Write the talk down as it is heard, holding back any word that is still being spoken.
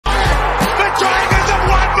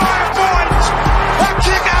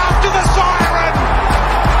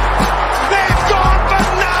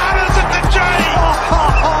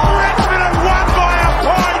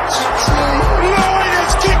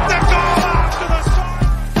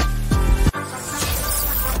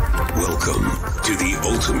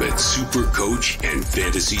Supercoach and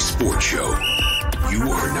Fantasy Sports Show. You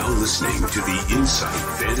are now listening to the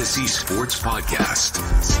Insight Fantasy Sports Podcast.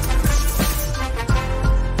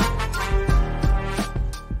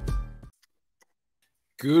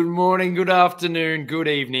 Good morning, good afternoon, good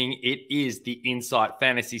evening. It is the Insight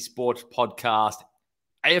Fantasy Sports Podcast,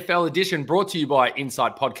 AFL edition, brought to you by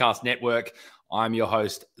Insight Podcast Network. I'm your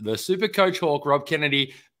host, the Supercoach Hawk, Rob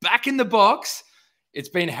Kennedy, back in the box. It's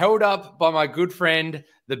been held up by my good friend,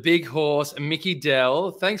 the Big Horse, Mickey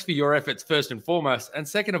Dell. Thanks for your efforts, first and foremost. And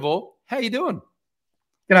second of all, how you doing?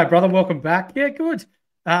 G'day, brother. Welcome back. Yeah, good.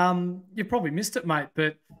 You probably missed it, mate,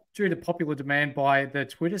 but due to popular demand by the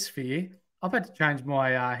Twitter sphere, I've had to change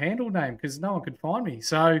my handle name because no one could find me.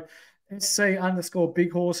 So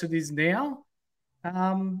SC_Big Horse it is now.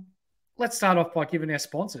 Let's start off by giving our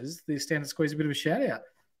sponsors, the Standard Squeeze, a bit of a shout out.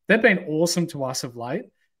 They've been awesome to us of late,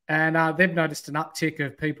 and they've noticed an uptick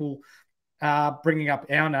of people bringing up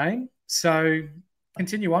our name. So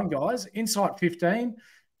continue on, guys. Insight 15,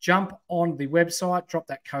 jump on the website, drop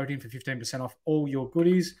that code in for 15% off all your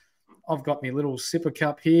goodies. I've got my little sipper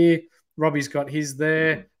cup here. Robbie's got his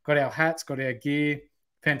there. Got our hats, got our gear.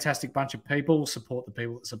 Fantastic bunch of people. Support the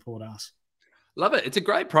people that support us. Love it. It's a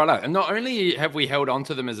great product. And not only have we held on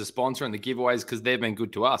to them as a sponsor and the giveaways because they've been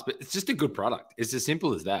good to us, but it's just a good product. It's as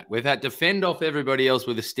simple as that. We've had to fend off everybody else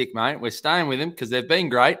with a stick, mate. We're staying with them because they've been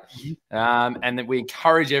great. And that we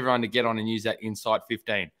encourage everyone to get on and use that Insight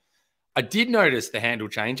 15. I did notice the handle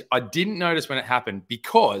change. I didn't notice when it happened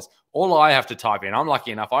because all I have to type in, I'm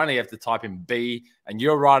lucky enough, I only have to type in B, and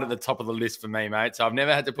you're right at the top of the list for me, mate. So I've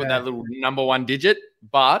never had to put that little number one digit,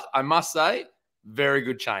 but I must say, very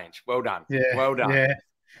good change. Well done. Yeah, well done. Yeah,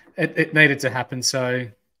 it needed to happen. So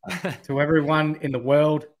to everyone in the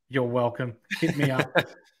world, you're welcome. Hit me up.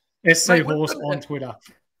 SC Horse on Twitter.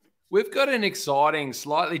 We've got an exciting,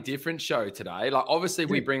 slightly different show today. Like, obviously,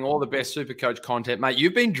 we bring all the best Supercoach content. Mate,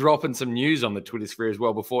 you've been dropping some news on the Twitter sphere as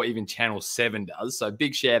well before even Channel 7 does. So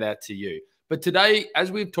big shout out to you. But today, as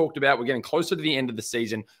we've talked about, we're getting closer to the end of the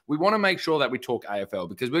season. We want to make sure that we talk AFL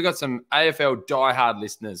because we've got some AFL diehard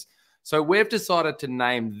listeners. So we've decided to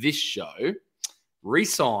name this show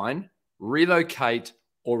Resign, Relocate,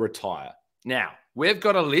 or Retire. Now, we've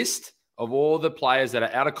got a list of all the players that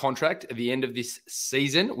are out of contract at the end of this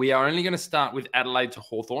season. We are only going to start with Adelaide to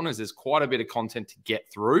Hawthorn as there's quite a bit of content to get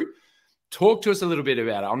through. Talk to us a little bit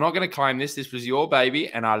about it. I'm not going to claim this. This was your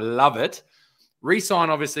baby, and I love it. Resign,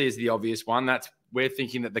 obviously, is the obvious one. We're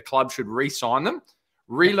thinking that the club should re-sign them.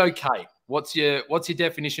 Relocate. What's your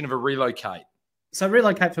definition of a relocate? So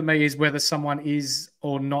relocate for me is whether someone is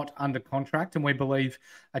or not under contract, and we believe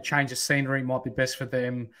a change of scenery might be best for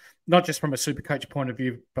them, not just from a Supercoach point of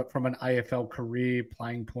view, but from an AFL career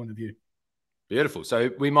playing point of view. Beautiful. So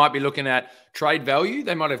we might be looking at trade value.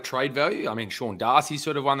 They might have trade value. I mean, Sean Darcy's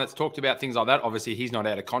sort of one that's talked about things like that. Obviously, he's not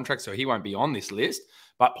out of contract, so he won't be on this list.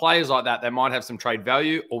 But players like that, they might have some trade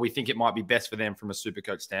value, or we think it might be best for them from a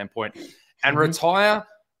Supercoach standpoint. And retire,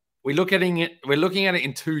 we're looking at it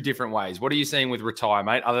in two different ways. What are you seeing with retire,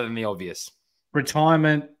 mate, other than the obvious?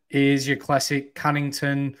 Retirement is your classic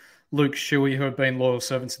Cunnington, Luke Shuey, who have been loyal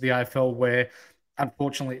servants of the AFL, where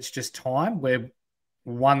unfortunately it's just time. Where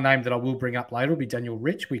one name that I will bring up later will be Daniel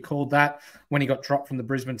Rich. We called that when he got dropped from the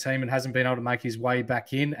Brisbane team and hasn't been able to make his way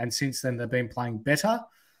back in. And since then, they've been playing better.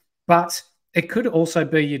 But it could also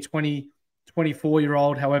be your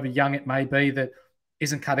 24-year-old, however young it may be, that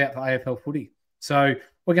isn't cut out for AFL footy. So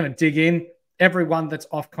we're going to dig in. Everyone that's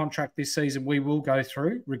off contract this season, we will go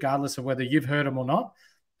through, regardless of whether you've heard them or not.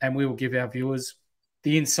 And we will give our viewers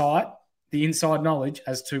the inside knowledge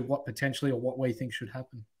as to what potentially or what we think should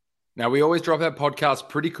happen. Now, we always drop our podcasts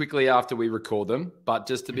pretty quickly after we record them, but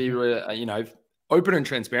just to be, open and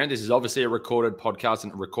transparent, this is obviously a recorded podcast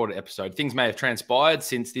and a recorded episode. Things may have transpired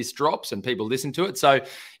since this drops and people listen to it. So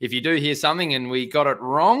if you do hear something and we got it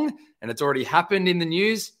wrong and it's already happened in the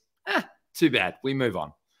news, too bad. We move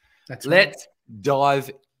on. Let's dive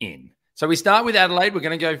in. So we start with Adelaide. We're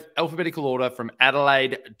going to go alphabetical order from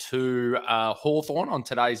Adelaide to Hawthorn on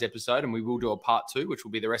today's episode, and we will do a part 2, which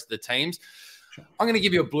will be the rest of the teams. Sure. I'm going to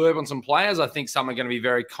give you a blurb on some players. I think some are going to be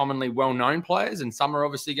very commonly well-known players, and some are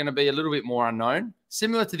obviously going to be a little bit more unknown.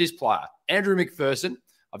 Similar to this player, Andrew McPherson.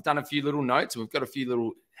 I've done a few little notes, and we've got a few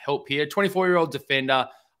little help here. 24-year-old defender.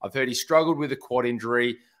 I've heard he struggled with a quad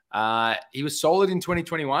injury. He was solid in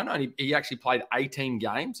 2021, and he actually played 18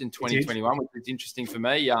 games in 2021, which is interesting for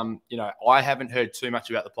me. I haven't heard too much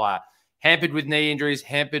about the player. Hampered with knee injuries,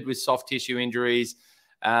 hampered with soft tissue injuries.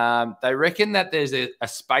 They reckon that there's a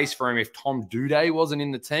space for him if Tom Doedee wasn't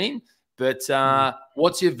in the team. But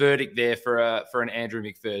what's your verdict there for an Andrew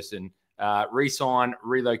McPherson? Resign,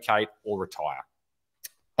 relocate, or retire?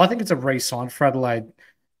 I think it's a re-sign for Adelaide.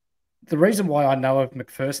 The reason why I know of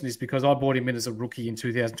McPherson is because I bought him in as a rookie in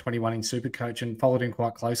 2021 in Supercoach and followed him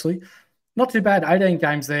quite closely. Not too bad, 18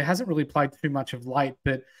 games there. Hasn't really played too much of late,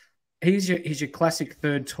 but he's your classic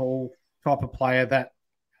third tall type of player that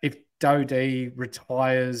if Dodie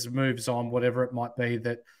retires, moves on, whatever it might be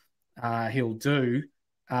that he'll do,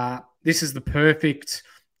 this is the perfect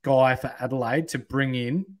guy for Adelaide to bring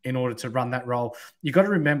in order to run that role. You've got to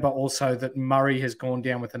remember also that Murray has gone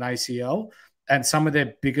down with an ACL and some of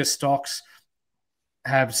their bigger stocks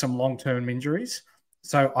have some long-term injuries.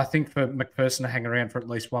 So I think for McPherson to hang around for at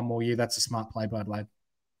least one more year, that's a smart play by Adelaide.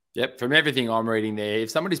 Yep, from everything I'm reading there, if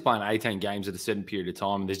somebody's playing 18 games at a certain period of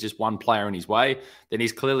time and there's just one player in his way, then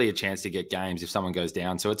he's clearly a chance to get games if someone goes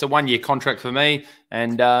down. So it's a one-year contract for me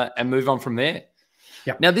and move on from there.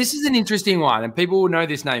 Yep. Now, this is an interesting one, and people will know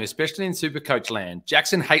this name, especially in Supercoach land,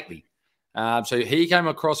 Jackson Hately. So he came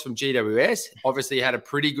across from GWS. Obviously, he had a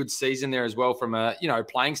pretty good season there as well from a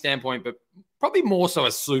playing standpoint, but probably more so a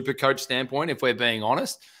Supercoach standpoint, if we're being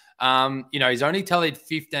honest. He's only tallied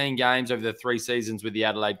 15 games over the 3 seasons with the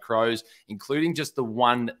Adelaide Crows, including just the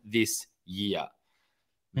one this year.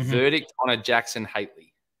 Mm-hmm. Verdict on a Jackson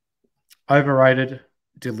Hately. Overrated,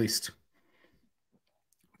 delist.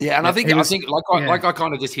 Yeah, and I think like I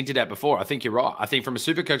kind of just hinted at before, I think you're right. I think from a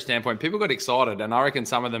Supercoach standpoint, people got excited, and I reckon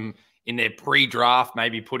some of them in their pre-draft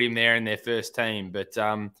maybe put him there in their first team. But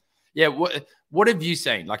what have you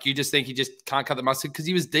seen? Like, you just think he just can't cut the mustard because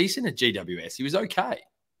he was decent at GWS. He was okay.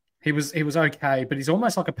 He was okay, but he's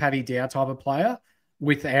almost like a Paddy Dow type of player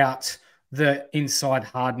without the inside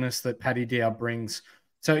hardness that Paddy Dow brings.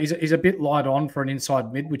 So he's a bit light on for an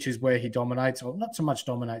inside mid, which is where he dominates, or not so much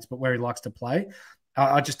dominates, but where he likes to play.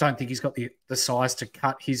 I just don't think he's got the size to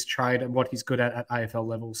cut his trade and what he's good at AFL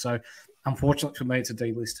level. So unfortunately for me, it's a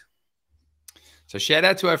delist. So shout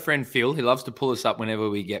out to our friend Phil. He loves to pull us up whenever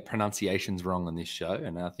we get pronunciations wrong on this show.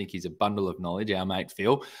 And I think he's a bundle of knowledge, our mate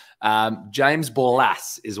Phil. James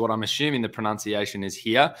Borlas is what I'm assuming the pronunciation is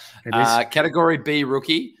here. Category B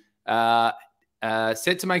rookie.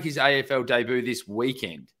 Set to make his AFL debut this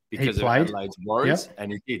weekend because of Adelaide's Warriors. Yep.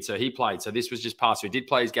 And he did. So he played. So this was just past. He did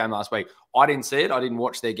play his game last week. I didn't see it. I didn't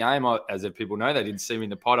watch their game. As people know, they didn't see me in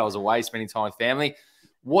the pod. I was away spending time with family.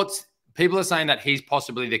 People are saying that he's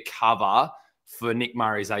possibly the cover for Nick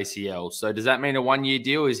Murray's ACL. So does that mean a one-year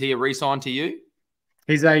deal? Is he a re-sign to you?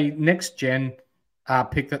 He's a next-gen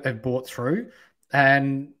pick that they've bought through.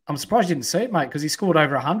 And I'm surprised you didn't see it, mate, because he scored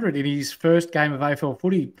over 100 in his first game of AFL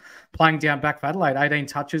footy, playing down back for Adelaide, 18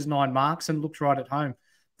 touches, 9 marks, and looks right at home.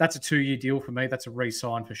 That's a 2-year deal for me. That's a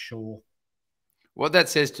re-sign for sure. What that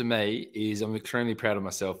says to me is I'm extremely proud of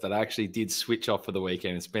myself that I actually did switch off for the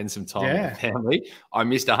weekend and spend some time with the family. I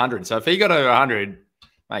missed 100. So if he got over 100,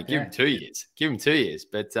 mate, give him 2 years. Give him 2 years.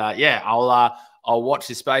 But, I'll watch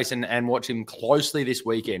his space and watch him closely this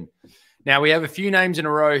weekend. Now, we have a few names in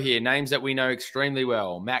a row here, names that we know extremely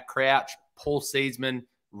well. Matt Crouch, Paul Seedsman,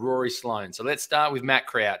 Rory Sloane. So let's start with Matt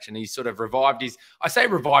Crouch, and he's sort of revived his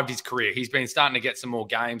career. He's been starting to get some more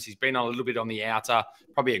games. He's been a little bit on the outer,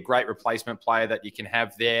 probably a great replacement player that you can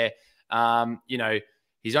have there.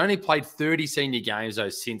 He's only played 30 senior games, though,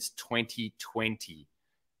 since 2020.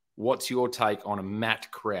 What's your take on a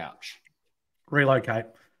Matt Crouch? Relocate.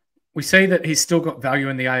 We see that he's still got value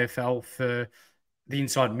in the AFL for the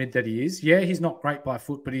inside mid that he is. Yeah, he's not great by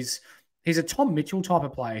foot, but he's a Tom Mitchell type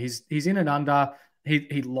of player. He's in and under.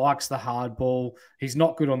 He likes the hard ball. He's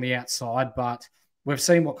not good on the outside, but we've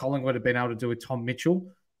seen what Collingwood have been able to do with Tom Mitchell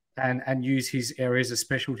and use his areas of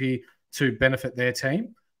specialty to benefit their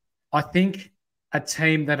team. I think a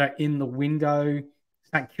team that are in the window,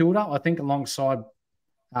 St Kilda, I think alongside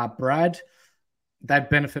Brad, they'd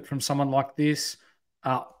benefit from someone like this.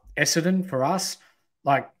 Essendon for us,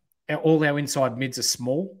 like all our inside mids are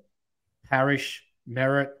small. Parrish,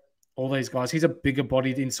 Merritt, all these guys. He's a bigger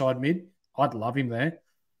bodied inside mid. I'd love him there.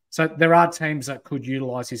 So there are teams that could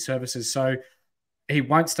utilise his services. So he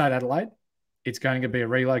won't stay at Adelaide. It's going to be a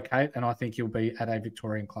relocate, and I think he'll be at a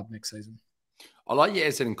Victorian club next season. I like your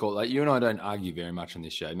Essendon call. Like, you and I don't argue very much on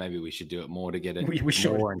this show. Maybe we should do it more to get it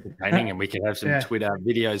more entertaining, and we can have some Twitter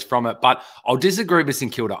videos from it. But I'll disagree with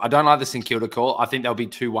St Kilda. I don't like the St Kilda call. I think they'll be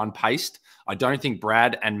 2-1 paced. I don't think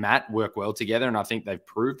Brad and Matt work well together, and I think they've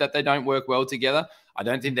proved that they don't work well together. I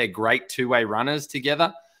don't think they're great two-way runners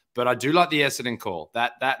together. But I do like the Essendon call.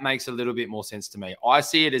 That makes a little bit more sense to me. I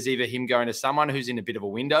see it as either him going to someone who's in a bit of a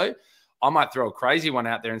window. I might throw a crazy one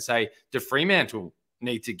out there and say, do Fremantle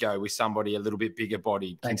need to go with somebody a little bit bigger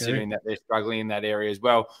bodied, considering that they're struggling in that area as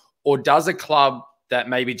well? Or does a club that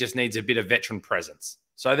maybe just needs a bit of veteran presence?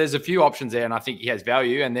 So there's a few options there, and I think he has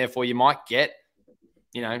value, and therefore you might get,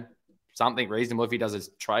 something reasonable if he does his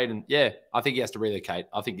trade. And yeah, I think he has to relocate.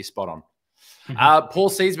 I think you're spot on. Paul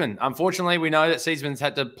Seedsman. Unfortunately, we know that Seedsman's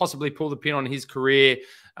had to possibly pull the pin on his career.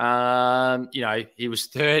 He was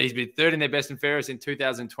third. He's been third in their best and fairest in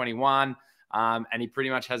 2021, and he pretty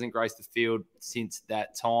much hasn't graced the field since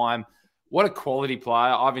that time. What a quality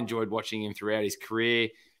player. I've enjoyed watching him throughout his career.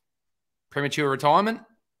 Premature retirement?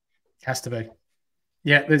 Has to be.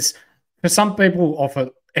 Yeah, for some people, or for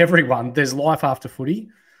everyone, there's life after footy.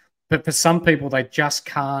 But for some people, they just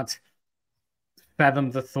can't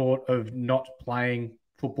fathom the thought of not playing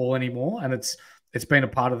football anymore. And it's been a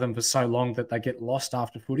part of them for so long that they get lost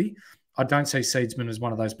after footy. I don't see Seedsman as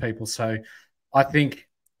one of those people. So I think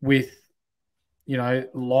with,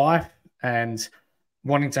 life and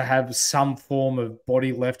wanting to have some form of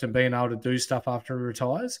body left and being able to do stuff after he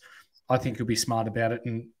retires, I think he'll be smart about it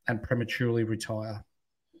and prematurely retire.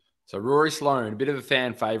 So Rory Sloane, a bit of a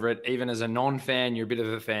fan favourite. Even as a non-fan, you're a bit of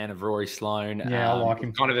a fan of Rory Sloane. Yeah, I like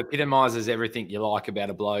him. Kind of epitomises everything you like about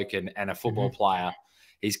a bloke and a football player.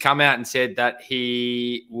 He's come out and said that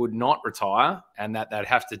he would not retire and that they'd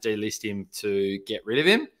have to delist him to get rid of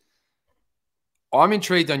him. I'm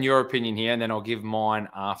intrigued on your opinion here, and then I'll give mine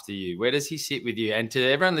after you. Where does he sit with you? And to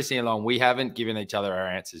everyone listening along, we haven't given each other our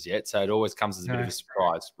answers yet, so it always comes as a bit of a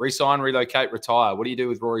surprise. Resign, relocate, retire. What do you do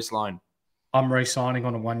with Rory Sloane? I'm re-signing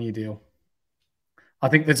on a 1-year deal. I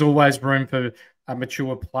think there's always room for a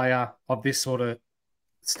mature player of this sort of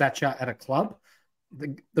stature at a club.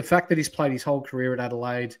 The fact that he's played his whole career at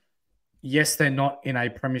Adelaide, yes, they're not in a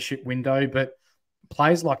premiership window, but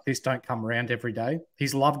players like this don't come around every day.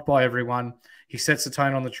 He's loved by everyone. He sets the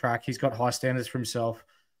tone on the track. He's got high standards for himself.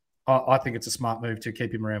 I think it's a smart move to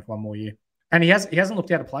keep him around for 1 more year. And he hasn't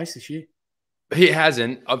looked out of place this year. He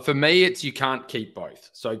hasn't. For me, it's you can't keep both.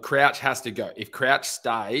 So Crouch has to go. If Crouch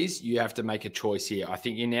stays, you have to make a choice here. I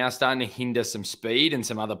think you're now starting to hinder some speed and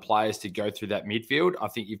some other players to go through that midfield. I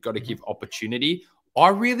think you've got to give opportunity. I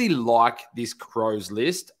really like this Crows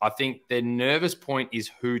list. I think their nervous point is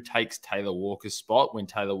who takes Taylor Walker's spot when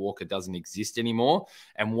Taylor Walker doesn't exist anymore.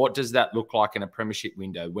 And what does that look like in a premiership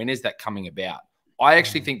window? When is that coming about? I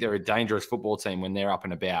actually think they're a dangerous football team when they're up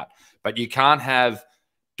and about. But you can't have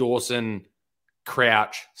Dawson,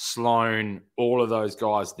 Crouch, Sloane, all of those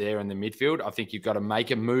guys there in the midfield. I think you've got to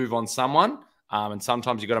make a move on someone. And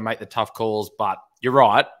sometimes you've got to make the tough calls. But you're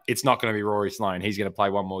right. It's not going to be Rory Sloane. He's going to play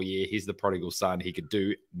 1 more year. He's the prodigal son. He could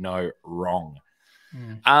do no wrong.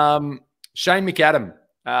 Shane McAdam,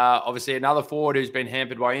 obviously another forward who's been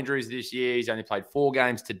hampered by injuries this year. He's only played 4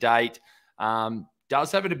 games to date.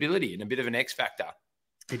 Does have an ability and a bit of an X factor.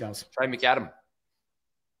 He does. Shane McAdam.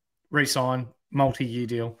 Resign, multi-year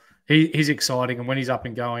deal. He's exciting, and when he's up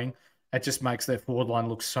and going, it just makes their forward line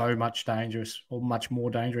look so much dangerous, or much more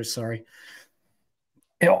dangerous, sorry.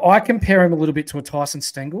 I compare him a little bit to a Tyson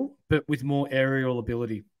Stengel, but with more aerial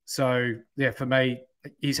ability. So, yeah, for me,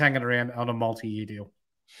 he's hanging around on a multi-year deal.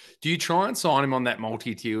 Do you try and sign him on that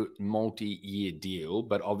multi-year deal,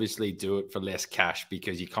 but obviously do it for less cash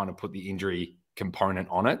because you kind of put the injury component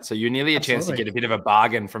on it? So you're nearly a chance to get a bit of a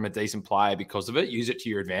bargain from a decent player because of it. Use it to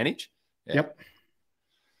your advantage. Yeah. Yep.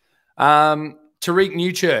 Tariq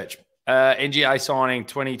Newchurch, NGA signing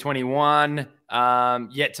 2021,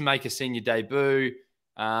 yet to make a senior debut.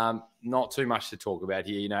 Not too much to talk about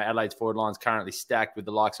here. You know, Adelaide's forward line's currently stacked with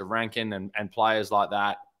the likes of Rankin and players like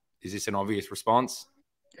that. Is this an obvious response?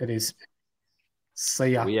 It is.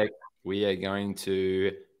 See ya. We are going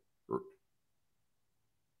to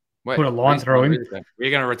put a line through him.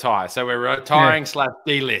 We're going to retire. So we're retiring /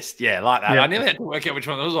 delist. Yeah, like that. Yeah. I nearly had to work out which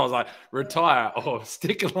one it was. I was like, retire or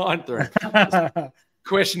stick a line through.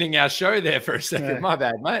 Questioning our show there for a second. Yeah. My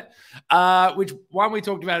bad, mate. Which one we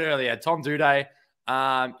talked about earlier, Tom Doedee.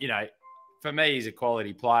 For me, he's a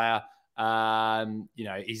quality player.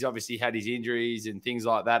 He's obviously had his injuries and things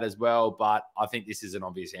like that as well, but I think this is an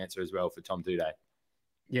obvious answer as well for Tom Doedee.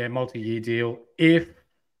 Yeah, multi-year deal. If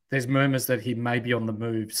there's murmurs that he may be on the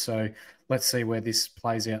move, so let's see where this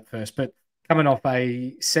plays out first. But coming off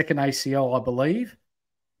a second ACL, I believe,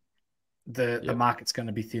 the market's going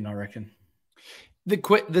to be thin, I reckon.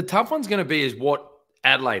 The tough one's going to be is what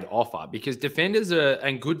Adelaide offer, because defenders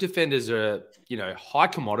and good defenders are, high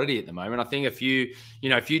commodity at the moment. I think a few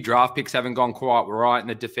draft picks haven't gone quite right in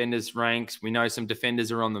the defenders ranks. We know some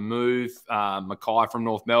defenders are on the move. Mackay from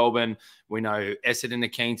North Melbourne. We know Essendon are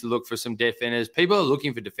keen to look for some defenders. People are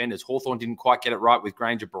looking for defenders. Hawthorn didn't quite get it right with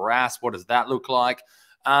Granger Barras. What does that look like?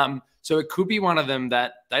 So it could be one of them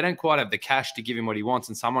that they don't quite have the cash to give him what he wants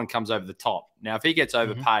and someone comes over the top. Now, if he gets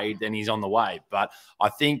overpaid, then he's on the way. But I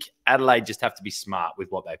think Adelaide just have to be smart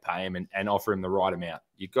with what they pay him and offer him the right amount.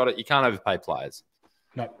 You can't overpay players.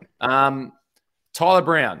 No. Tyler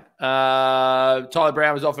Brown. Tyler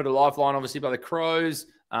Brown was offered a lifeline, obviously, by the Crows.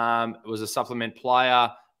 It was a supplement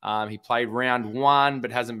player. He played round 1,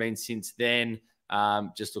 but hasn't been since then.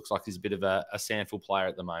 Just looks like he's a bit of a sandful player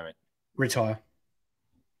at the moment. Retire.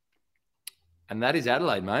 And that is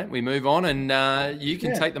Adelaide, mate. We move on, and you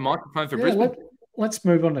can take the microphone for Brisbane. Let's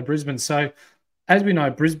move on to Brisbane. So, as we know,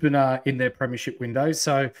 Brisbane are in their premiership window,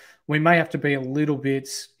 so we may have to be a little bit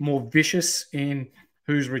more vicious in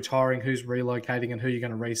who's retiring, who's relocating, and who you're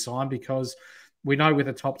going to re-sign, because we know with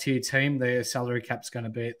a top-tier team, their salary cap's going to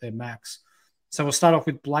be at their max. So we'll start off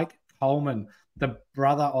with Blake Coleman, the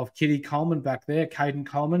brother of Kitty Coleman back there, Caden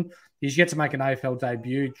Coleman. He's yet to make an AFL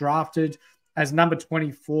debut, drafted as number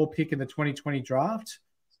 24 pick in the 2020 draft,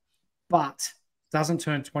 but doesn't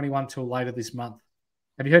turn 21 till later this month.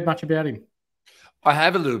 Have you heard much about him? I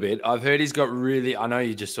have a little bit. I've heard he's got really, I know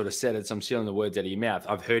you just sort of said it, so I'm stealing the words out of your mouth.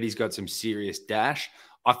 I've heard he's got some serious dash.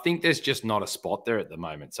 I think there's just not a spot there at the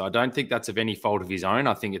moment. So I don't think that's of any fault of his own.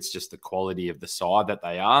 I think it's just the quality of the side that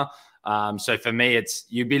they are. So for me,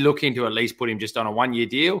 you'd be looking to at least put him just on a 1-year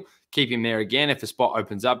deal, keep him there again if a spot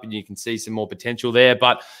opens up and you can see some more potential there.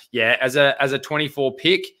 But yeah, as a 24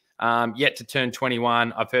 pick, yet to turn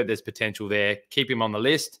 21, I've heard there's potential there. Keep him on the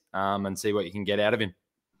list and see what you can get out of him.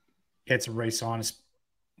 Get to re-sign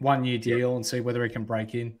a 1-year deal and see whether he can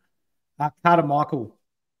break in. Carter Michael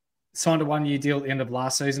signed a 1-year deal at the end of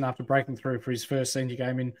last season after breaking through for his first senior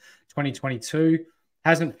game in 2022.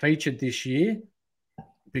 Hasn't featured this year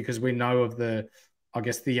because we know of the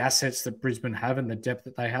assets that Brisbane have and the depth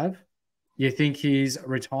that they have. You think he's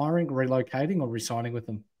retiring, relocating, or re-signing with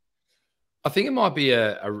them? I think it might be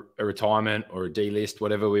a retirement or a delist,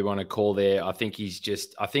 whatever we want to call there. I think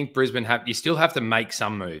Brisbane you still have to make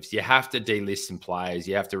some moves. You have to delist some players.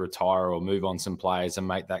 You have to retire or move on some players and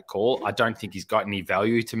make that call. I don't think he's got any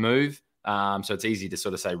value to move. So it's easy to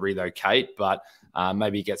sort of say relocate, but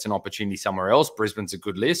maybe he gets an opportunity somewhere else. Brisbane's a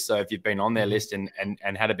good list. So if you've been on their list and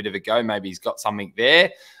had a bit of a go, maybe he's got something there.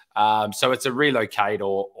 So it's a relocate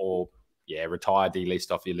or retire, delist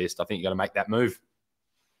off your list. I think you got to make that move.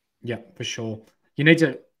 Yeah, for sure. We need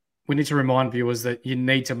to remind viewers that you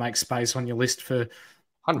need to make space on your list for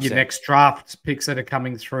 100%. Your next draft picks that are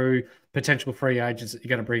coming through, potential free agents that you're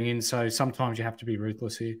going to bring in. So sometimes you have to be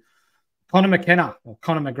ruthless here. Connor McKenna, or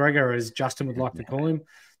Connor McGregor, as Justin would like to call him,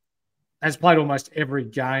 has played almost every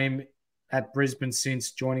game at Brisbane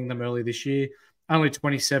since joining them earlier this year. Only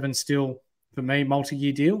 27 still, for me,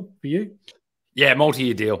 multi-year deal for you? Yeah,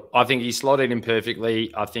 multi-year deal. I think he slotted in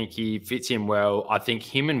perfectly. I think he fits in well. I think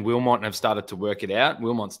him and Wilmot have started to work it out.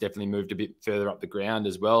 Wilmot's definitely moved a bit further up the ground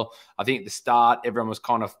as well. I think at the start, everyone was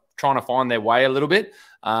kind of trying to find their way a little bit.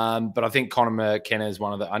 But I think Connor McKenna is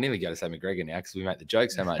one of the – I nearly go to say McGregor now because we make the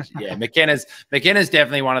joke so much. Yeah, McKenna's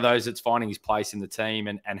definitely one of those that's finding his place in the team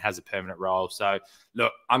and has a permanent role. So,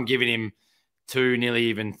 look, I'm giving him 2, nearly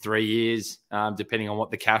even 3 years, depending on what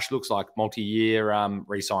the cash looks like. Multi-year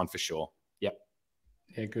re-sign for sure.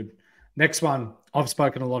 Yeah, good. Next one, I've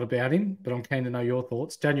spoken a lot about him, but I'm keen to know your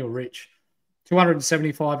thoughts. Daniel Rich,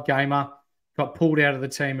 275 gamer, got pulled out of the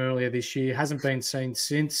team earlier this year, hasn't been seen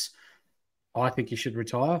since. I think he should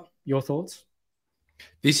retire. Your thoughts?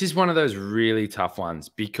 This is one of those really tough ones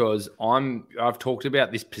because I've talked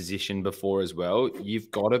about this position before as well.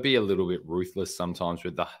 You've got to be a little bit ruthless sometimes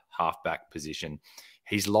with the halfback position.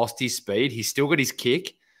 He's lost his speed. He's still got his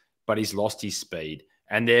kick, but he's lost his speed.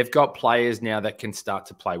 And they've got players now that can start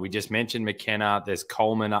to play. We just mentioned McKenna. There's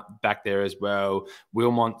Coleman up back there as well.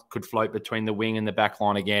 Wilmot could float between the wing and the back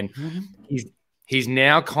line again. Mm-hmm. He's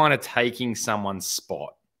now kind of taking someone's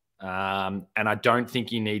spot. And I don't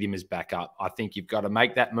think you need him as backup. I think you've got to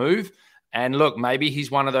make that move. And look, maybe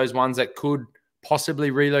he's one of those ones that could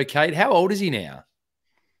possibly relocate. How old is he now?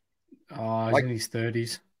 Oh, he's in his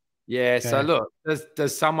 30s. Yeah, okay. So look,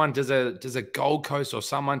 does a Gold Coast or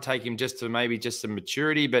someone take him just some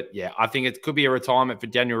maturity? But yeah, I think it could be a retirement for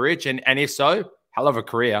Daniel Rich, and if so, hell of a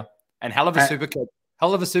career and hell of a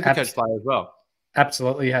Supercoach player as well.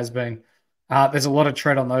 Absolutely has been. There's a lot of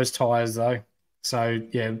tread on those tires though, so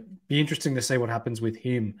yeah, be interesting to see what happens with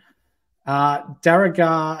him.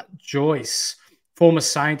 Darrigar Joyce, former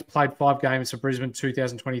Saint, played 5 games for Brisbane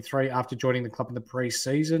 2023 after joining the club in the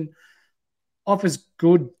pre-season. Offers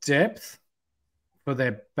good depth for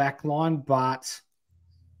their back line, but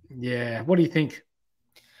yeah, what do you think?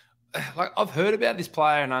 Like, I've heard about this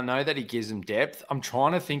player and I know that he gives them depth. I'm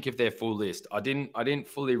trying to think of their full list. I didn't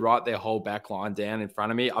fully write their whole back line down in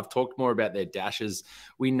front of me. I've talked more about their dashes.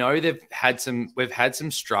 We know we've had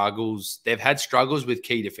some struggles. They've had struggles with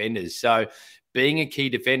key defenders. So being a key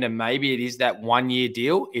defender, maybe it is that 1-year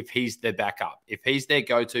deal if he's their backup. If he's their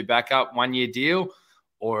go-to backup, 1-year deal.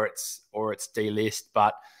 or it's delist.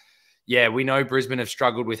 But yeah, we know Brisbane have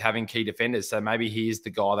struggled with having key defenders, so maybe he is the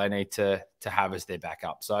guy they need to have as their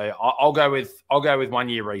backup. So I'll go with 1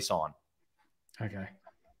 year re-sign. Okay,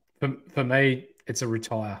 for me, it's a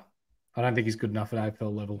retire. I don't think he's good enough at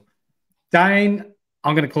AFL level. Dane,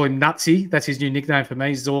 I'm going to call him Nutsy. That's his new nickname for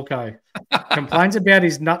me, Zorko. Complains about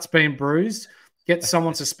his nuts being bruised, gets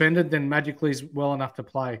someone suspended, then magically is well enough to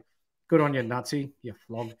play. Good on you, Nutsy. You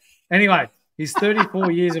flog. Anyway, he's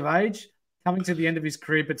 34 years of age, coming to the end of his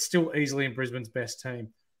career, but still easily in Brisbane's best team.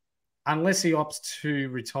 Unless he opts to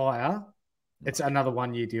retire, it's another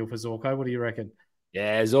 1 year deal for Zorko. What do you reckon?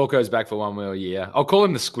 Yeah, Zorko's back for 1 more year. I'll call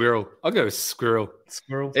him the Squirrel. I'll go with Squirrel.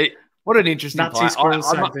 Squirrel. What an interesting Nutsy player. Squirrel,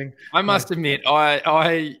 same thing. I must admit,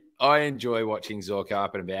 I enjoy watching Zorko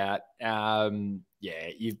up and about. Yeah,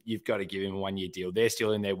 you've got to give him a 1 year deal. They're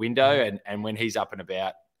still in their window, and when he's up and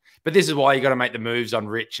about. But this is why you got to make the moves on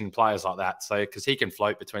Rich and players like that. So because he can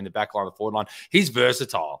float between the back line and the forward line. He's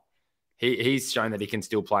versatile. He's shown that he can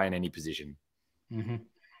still play in any position. Mm-hmm.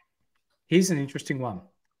 Here's an interesting one.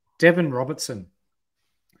 Devon Robertson.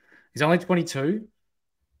 He's only 22,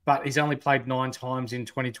 but he's only played 9 times in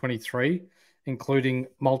 2023, including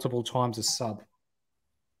multiple times as sub.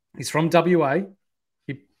 He's from WA.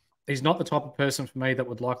 He's not the type of person for me that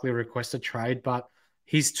would likely request a trade, but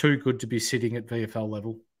he's too good to be sitting at VFL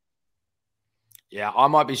level. Yeah, I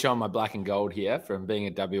might be showing my black and gold here from being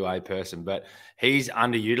a WA person, but he's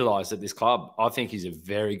underutilized at this club. I think he's a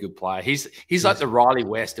very good player. He's like the Riley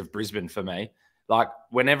West of Brisbane for me. Like,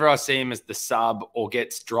 whenever I see him as the sub or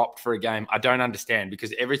gets dropped for a game, I don't understand,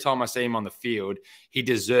 because every time I see him on the field, he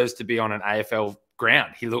deserves to be on an AFL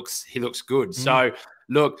ground. He looks good. Mm. So,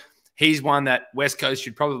 look, he's one that West Coast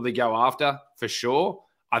should probably go after for sure.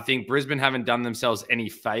 I think Brisbane haven't done themselves any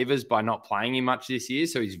favors by not playing him much this year,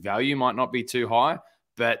 so his value might not be too high.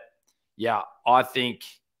 But, yeah, I think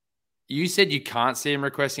you said you can't see him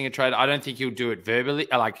requesting a trade. I don't think he'll do it verbally,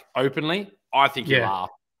 like openly. I think he'll laugh.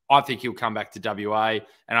 I think he'll come back to WA,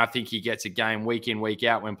 and I think he gets a game week in, week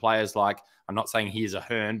out when players like, I'm not saying he's a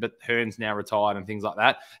Hearn, but Hearn's now retired and things like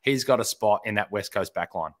that. He's got a spot in that West Coast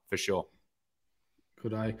backline for sure.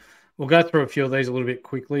 Good day. We'll go through a few of these a little bit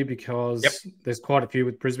quickly because there's quite a few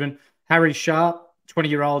with Brisbane. Harry Sharp,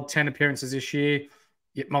 20-year-old, 10 appearances this year,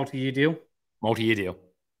 multi-year deal. Multi-year deal.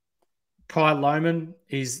 Kai Lohman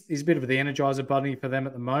is a bit of the energizer bunny for them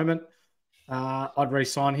at the moment. I'd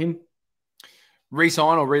re-sign him.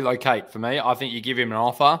 Resign or relocate for me. I think you give him an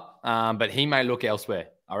offer, but he may look elsewhere.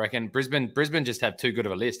 I reckon Brisbane just have too good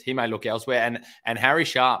of a list. He may look elsewhere, and Harry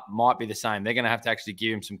Sharp might be the same. They're going to have to actually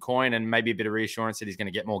give him some coin and maybe a bit of reassurance that he's going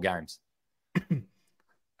to get more games.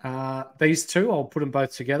 These two, I'll put them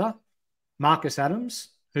both together. Marcus Adams,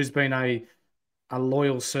 who's been a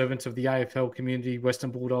loyal servant of the AFL community,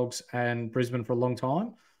 Western Bulldogs and Brisbane for a long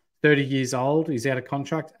time. 30 years old. He's out of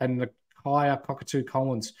contract. And Nakia Cockatoo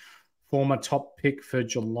Collins, former top pick for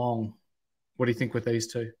Geelong. What do you think with these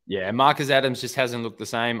two? Yeah, Marcus Adams just hasn't looked the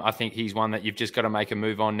same. I think he's one that you've just got to make a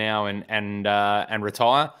move on now and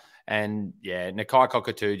retire. And yeah, Nakai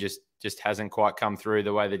Cockatoo just hasn't quite come through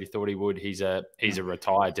the way that he thought he would. He's a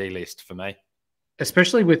retire D-list for me.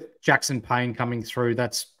 Especially with Jackson Payne coming through,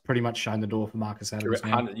 that's pretty much shown the door for Marcus Adams.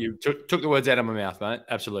 You took the words out of my mouth, mate.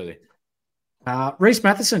 Absolutely. Reece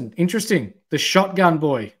Matheson, interesting. The shotgun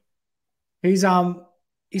boy. He's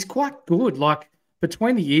quite good. Like,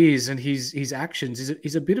 between the ears and his actions,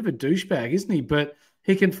 he's a bit of a douchebag, isn't he? But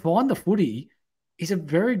he can find the footy. He's a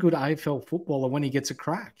very good AFL footballer when he gets a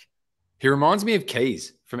crack. He reminds me of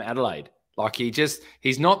Keys from Adelaide. Like,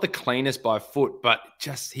 he's not the cleanest by foot, but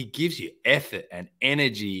just he gives you effort and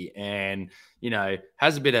energy and,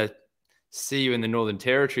 has a bit of see you in the Northern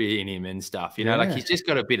Territory in him and stuff. Like, he's just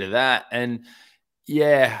got a bit of that. And,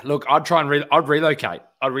 yeah, look, I'd relocate.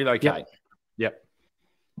 I'd relocate. Yep.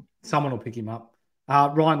 Someone will pick him up.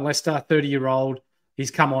 Ryan Lester, 30-year-old.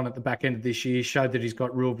 He's come on at the back end of this year, showed that he's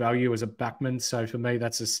got real value as a backman. So for me,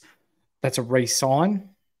 that's a re-sign.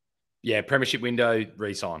 Yeah, premiership window,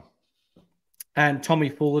 re-sign. And Tommy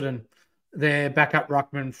Fullerton, their backup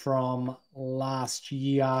ruckman from last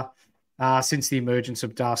year, since the emergence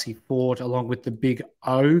of Darcy Fort, along with the big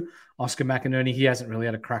O, Oscar McInerney. He hasn't really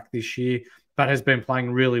had a crack this year, but has been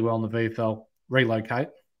playing really well in the VFL. Relocate.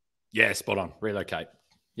 Yeah, spot on. Relocate.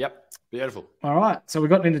 Yep. Beautiful. All right. So we've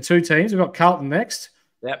gotten into two teams. We've got Carlton next.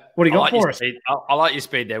 Yep. What do you got for us? I like your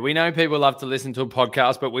speed there. We know people love to listen to a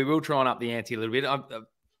podcast, but we will try and up the ante a little bit.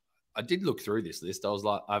 I did look through this list. I was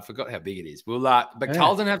like, I forgot how big it is. But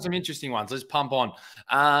Carlton have some interesting ones. Let's pump on.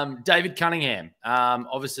 David Cunningham,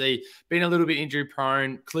 obviously been a little bit injury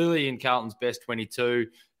prone, clearly in Carlton's best 22.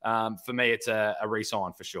 For me, it's a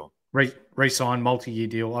re-sign for sure. Re-sign, multi-year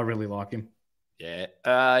deal. I really like him. Yeah.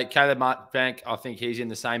 Caleb Marchbank, I think he's in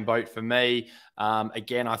the same boat for me.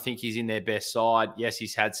 Again, I think he's in their best side. Yes,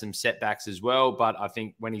 he's had some setbacks as well, but I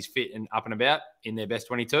think when he's fit and up and about, in their best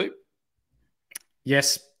 22.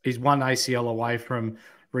 Yes, he's one ACL away from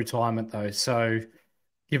retirement, though. So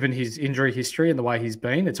given his injury history and the way he's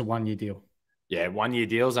been, it's a one-year deal. Yeah, one-year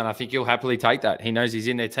deals, and I think he'll happily take that. He knows he's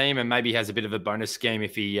in their team, and maybe has a bit of a bonus scheme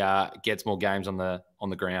if he gets more games on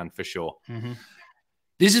the ground, for sure. Mm-hmm.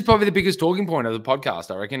 This is probably the biggest talking point of the podcast.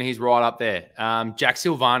 I reckon he's right up there. Jack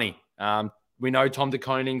Silvani. We know Tom de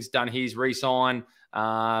Koning's done his re-sign.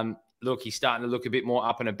 Look, he's starting to look a bit more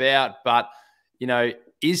up and about. But, you know,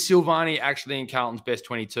 is Silvani actually in Carlton's best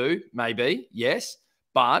 22? Maybe, yes.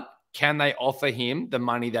 But can they offer him the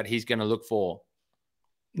money that he's going to look for?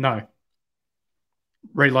 No.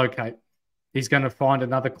 Relocate. He's going to find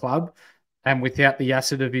another club. And without the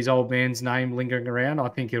asset of his old man's name lingering around, I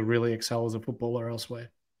think he'll really excel as a footballer elsewhere.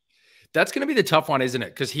 That's going to be the tough one, isn't it?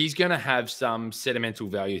 Because he's going to have some sentimental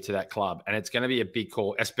value to that club. And it's going to be a big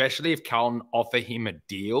call, especially if Carlton offer him a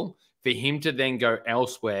deal, for him to then go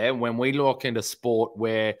elsewhere. When we look into sport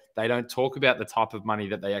where they don't talk about the type of money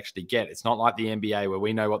that they actually get, it's not like the NBA where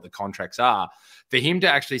we know what the contracts are. For him to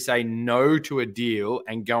actually say no to a deal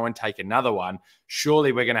and go and take another one,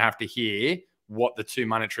 surely we're going to have to hear what the two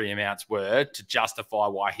monetary amounts were to justify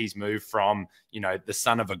why he's moved from, you know, the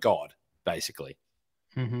son of a god, basically.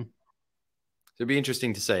 Mm-hmm. So it'll be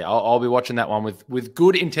interesting to see. I'll be watching that one with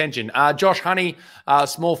good intention. Josh Honey,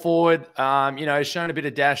 small forward, you know, shown a bit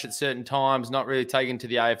of dash at certain times, not really taken to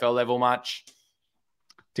the AFL level much.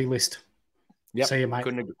 Delist. Yep. See you, mate.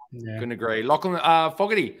 Couldn't agree. Lachlan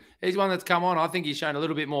Fogarty, he's one that's come on. I think he's shown a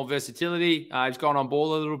little bit more versatility. He's gone on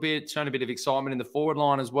ball a little bit, shown a bit of excitement in the forward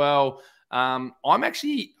line as well. I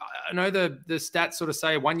know the stats sort of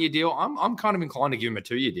say a one-year deal. I'm kind of inclined to give him a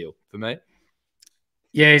 2-year deal for me.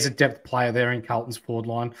 Yeah, he's a depth player there in Carlton's forward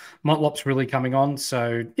line. Motlop's really coming on.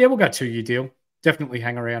 So, yeah, we'll go 2-year deal. Definitely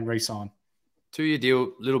hang around, re-sign. 2-year deal,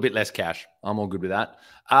 a little bit less cash. I'm all good with that.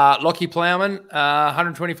 Lockie Plowman,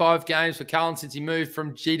 125 games for Carlton since he moved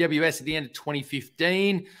from GWS at the end of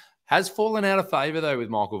 2015. Has fallen out of favour, though, with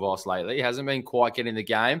Michael Voss lately. He hasn't been quite getting the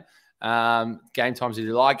game. Game times if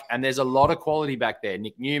you like. And there's a lot of quality back there.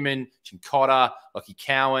 Nick Newman, Chincotta, Lockie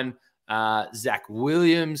Cowan, Zach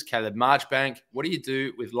Williams, Caleb Marchbank. What do you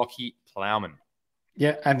do with Lockie Plowman?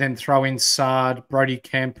 Yeah, and then throw in Sard, Brody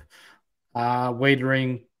Kemp,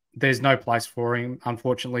 Wiedering. There's no place for him.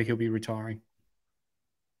 Unfortunately, he'll be retiring.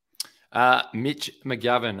 Mitch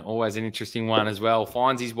McGovern, always an interesting one as well.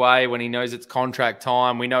 Finds his way when he knows it's contract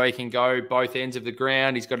time. We know he can go both ends of the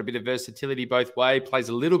ground. He's got a bit of versatility both ways. Plays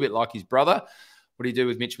a little bit like his brother. What do you do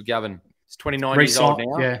with Mitch McGovern? He's 29 years old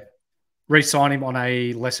now. Yeah, re-sign him on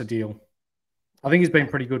a lesser deal. I think he's been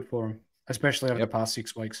pretty good for him, especially over the past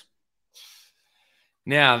 6 weeks.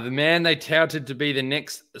 Now, the man they touted to be the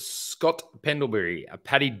next Scott Pendlebury,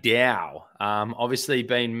 Paddy Dow, obviously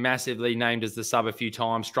been massively named as the sub a few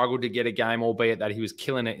times, struggled to get a game, albeit that he was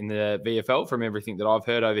killing it in the VFL from everything that I've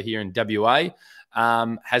heard over here in WA.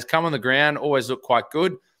 Has come on the ground, always looked quite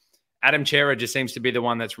good. Adam Chera just seems to be the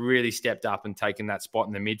one that's really stepped up and taken that spot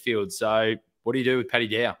in the midfield. So what do you do with Paddy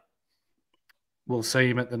Dow? We'll see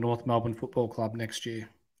him at the North Melbourne Football Club next year.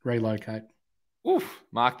 Relocate. Oof,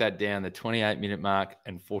 mark that down, the 28-minute mark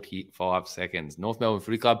and 45 seconds. North Melbourne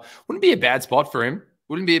Footy Club. Wouldn't be a bad spot for him.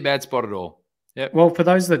 Wouldn't be a bad spot at all. Yep. Well, for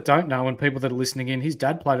those that don't know and people that are listening in, his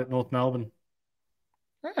dad played at North Melbourne.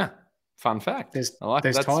 Yeah, fun fact. There's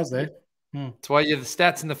ties there. That's why you're the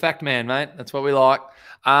stats and the fact man, mate. That's what we like.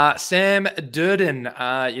 Sam Durden,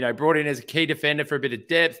 brought in as a key defender for a bit of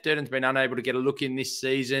depth. Durden's been unable to get a look in this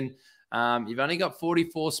season. You've only got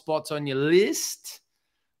 44 spots on your list.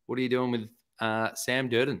 What are you doing with Sam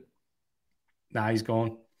Durden? Nah, he's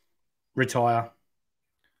gone. Retire.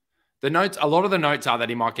 A lot of the notes are that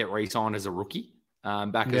he might get re-signed as a rookie,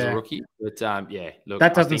 as a rookie. But look,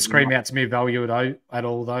 that doesn't scream out to me value at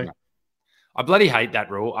all, though. No. I bloody hate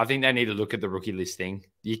that rule. I think they need to look at the rookie list thing.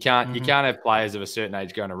 You can't have players of a certain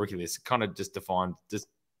age go on a rookie list. It kind of just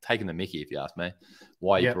taking the mickey, if you ask me,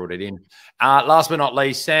 why you brought it in. Last but not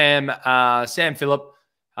least, Sam Phillip.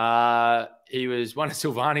 He was one of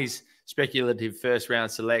Silvani's speculative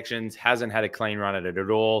first-round selections. Hasn't had a clean run at it at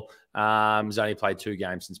all. He's only played 2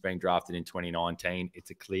 games since being drafted in 2019. It's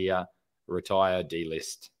a clear retire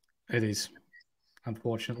delist. It is,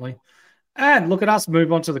 unfortunately. And look at us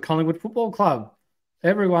move on to the Collingwood Football Club.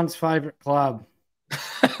 Everyone's favourite club.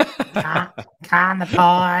 Calm the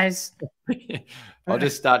pies. I'll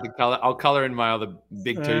just start to colour. I'll colour in my other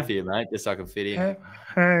big tooth here, mate, just so I can fit in.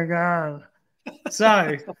 Oh, God.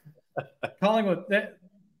 So, Collingwood,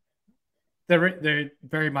 They're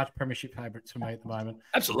very much premiership favourites for me at the moment.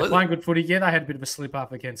 Absolutely. They're playing good footy. Yeah, they had a bit of a slip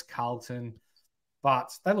up against Carlton,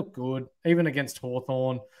 but they look good, even against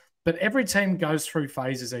Hawthorn. But every team goes through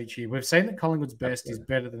phases each year. We've seen that Collingwood's best is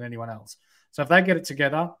better than anyone else. So if they get it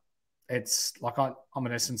together, it's like I'm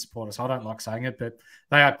an Essendon supporter, so I don't like saying it, but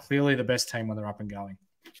they are clearly the best team when they're up and going.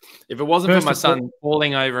 If it wasn't for my son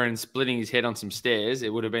falling over and splitting his head on some stairs, it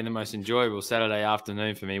would have been the most enjoyable Saturday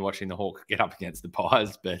afternoon for me watching the Hawks get up against the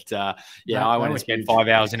Pies. But I went and spent 5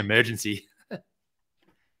 hours in emergency.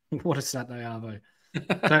 What a Saturday, Arvo.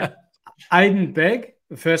 So, Aiden Begg,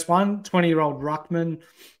 the first one, 20-year-old ruckman.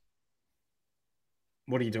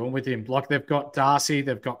 What are you doing with him? Like, they've got Darcy,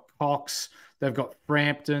 they've got Cox, they've got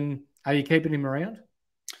Frampton. Are you keeping him around?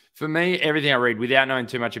 For me, everything I read, without knowing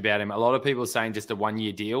too much about him, a lot of people are saying just a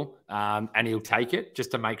one-year deal, and he'll take it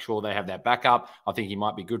just to make sure they have that backup. I think he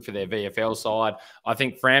might be good for their VFL side. I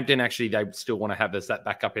think Frampton, actually, they still want to have that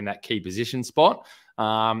backup in that key position spot.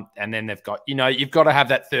 And then they've got, you've got to have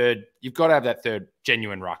that third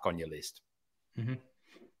genuine ruck on your list. Mm-hmm.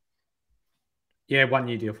 Yeah,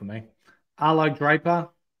 one-year deal for me. Arlo Draper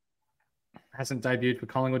hasn't debuted for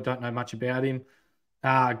Collingwood. Don't know much about him.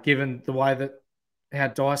 Given the way that how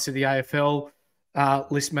dicey the AFL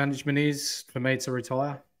list management is, for me, to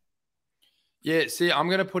retire. Yeah, see, I'm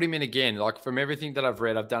going to put him in again. Like, from everything that I've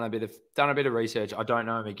read, I've done a bit of research. I don't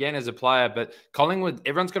know him again as a player, but Collingwood,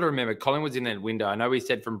 everyone's got to remember, Collingwood's in that window. I know we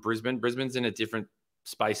said from Brisbane. Brisbane's in a different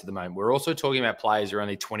space at the moment. We're also talking about players who are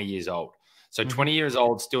only 20 years old. So 20 years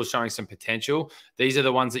old, still showing some potential. These are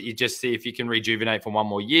the ones that you just see if you can rejuvenate for one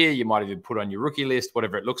more year. You might even put on your rookie list,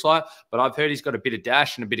 whatever it looks like. But I've heard he's got a bit of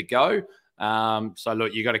dash and a bit of go. So,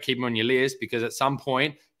 look, you got to keep him on your list because at some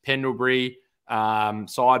point, Pendlebury,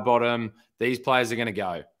 Sidebottom, these players are going to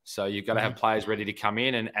go. So you've got to have players ready to come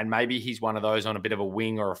in, and maybe he's one of those on a bit of a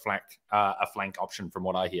wing or a flank option from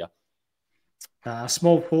what I hear.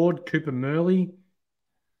 Small forward, Cooper Murley,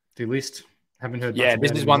 delist. Haven't heard much about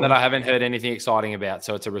this is one that I haven't heard anything exciting about,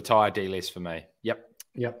 so it's a retired delist for me. Yep.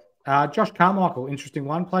 Josh Carmichael, interesting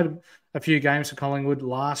one. Played a few games for Collingwood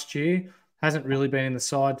last year. Hasn't really been in the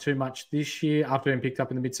side too much this year after being picked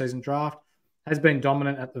up in the mid-season draft. Has been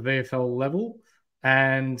dominant at the VFL level.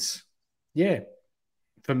 And, yeah,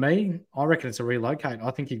 for me, I reckon it's a relocate.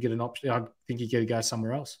 I think you'd get an option. I think you'd get to go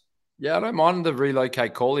somewhere else. Yeah, I don't mind the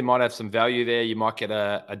relocate call. He might have some value there. You might get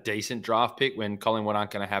a decent draft pick when Collingwood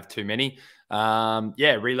aren't going to have too many.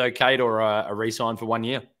 Relocate or a re-sign for 1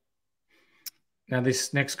 year. Now,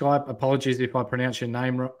 this next guy, apologies if I pronounce your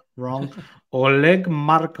name wrong, Oleg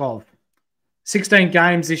Markov. 16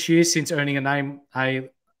 games this year since earning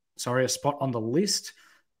a spot on the list.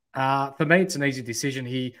 For me, it's an easy decision.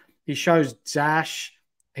 He shows dash.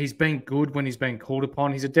 He's been good when he's been called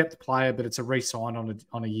upon. He's a depth player, but it's a re-sign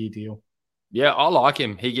on a year deal. Yeah, I like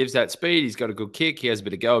him. He gives that speed. He's got a good kick. He has a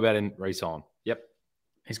bit of go about him. Re-sign. Yep.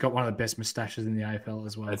 He's got one of the best moustaches in the AFL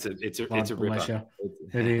as well. It's a ripper.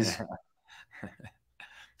 It is.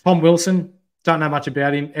 Tom Wilson. Don't know much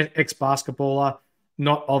about him. Ex-basketballer.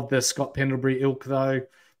 Not of the Scott Pendlebury ilk, though.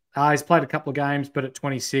 He's played a couple of games, but at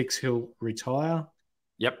 26, he'll retire.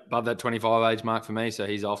 Yep, above that 25 age mark for me, so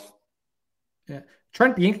he's off. Yeah.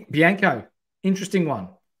 Trent Bianco, interesting one.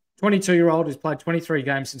 22-year-old who's played 23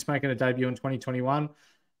 games since making a debut in 2021.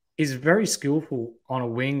 Is very skillful on a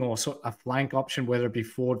wing or sort of a flank option, whether it be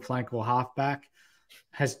forward, flank, or halfback.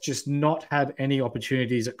 Has just not had any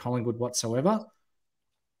opportunities at Collingwood whatsoever.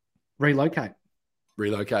 Relocate.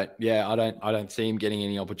 Yeah, I don't see him getting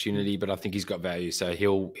any opportunity, but I think he's got value, so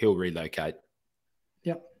he'll relocate.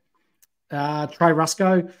 Yep. Trey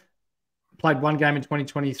Rusco played one game in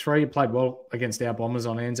 2023. Played well against our Bombers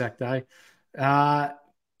on Anzac Day.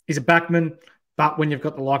 He's a backman, but when you've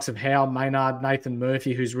got the likes of Howe, Maynard, Nathan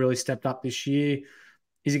Murphy, who's really stepped up this year,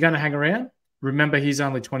 is he going to hang around? Remember, he's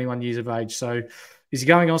only 21 years of age, so is he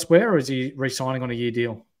going elsewhere or is he re-signing on a year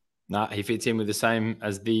deal? No, he fits in with the same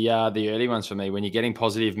as the early ones for me. When you're getting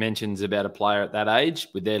positive mentions about a player at that age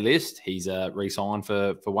with their list, he's re-signed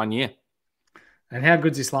for 1 year. And how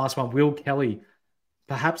good's this last one? Will Kelly,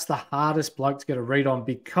 perhaps the hardest bloke to get a read on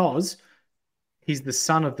because he's the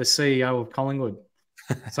son of the CEO of Collingwood.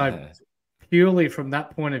 So purely from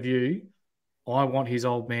that point of view, I want his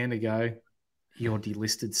old man to go, "You're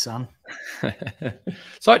delisted, son."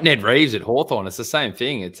 It's like Ned Reeves at Hawthorn. It's the same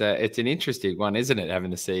thing. It's an interesting one, isn't it?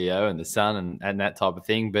 Having the CEO and the son and that type of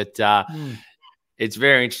thing. But it's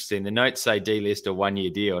very interesting. The notes say delist or 1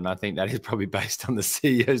 year deal, and I think that is probably based on the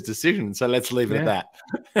CEO's decision. So let's leave it at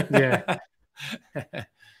that.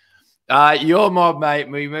 Your mob, mate.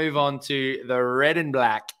 We move on to the red and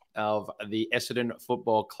black of the Essendon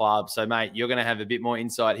Football Club. So, mate, you're going to have a bit more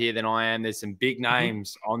insight here than I am. There's some big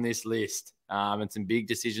names on this list and some big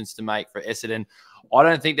decisions to make for Essendon. I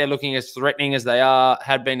don't think they're looking as threatening as they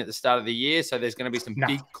had been at the start of the year. So there's going to be some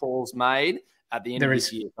big calls made at the end of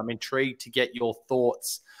this year. I'm intrigued to get your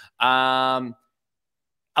thoughts.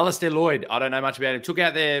 Alistair Lloyd, I don't know much about him. Took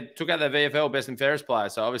out their VFL best and fairest player,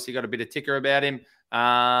 so obviously got a bit of ticker about him.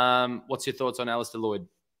 What's your thoughts on Alistair Lloyd?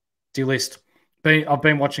 Delist. I've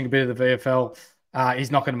been watching a bit of the VFL.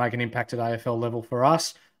 He's not going to make an impact at AFL level for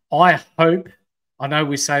us. I know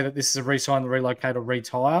we say that this is a re-sign, relocate, or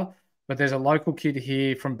retire, but there's a local kid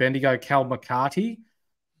here from Bendigo, Cal McCarty,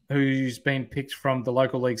 who's been picked from the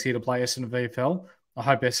local leagues here to play Essendon VFL. I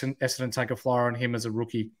hope Essendon take a flyer on him as a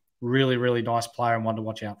rookie. Really, really nice player and one to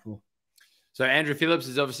watch out for. So Andrew Phillips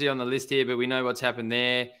is obviously on the list here, but we know what's happened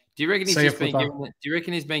there. Do you reckon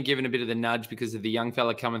he's been given a bit of the nudge because of the young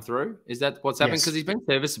fella coming through? Is that what's happened? Because he's been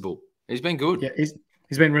serviceable. He's been good. Yeah,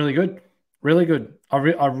 he's been really good. Really good. I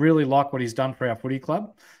really like what he's done for our footy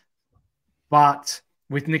club. But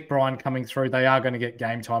with Nick Bryan coming through, they are going to get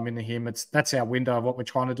game time into him. That's our window of what we're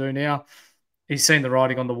trying to do now. He's seen the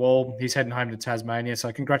writing on the wall. He's heading home to Tasmania.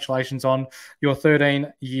 So congratulations on your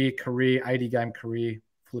 13-year career, 80-game career,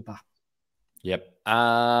 Flipper. Yep.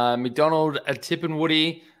 McDonald,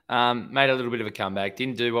 Tippenwoody made a little bit of a comeback.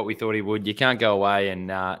 Didn't do what we thought he would. You can't go away and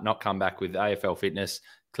not come back with AFL fitness.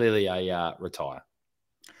 Clearly a retire.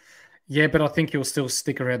 Yeah, but I think he'll still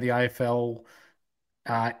stick around the AFL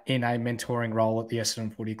in a mentoring role at the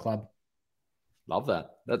Essendon Footy Club. Love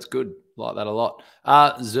that. That's good. Like that a lot.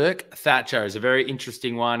 Zerk Thatcher is a very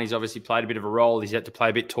interesting one. He's obviously played a bit of a role. He's had to play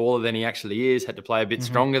a bit taller than he actually is, had to play a bit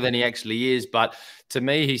stronger than he actually is. But to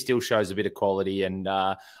me, he still shows a bit of quality. And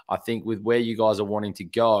I think with where you guys are wanting to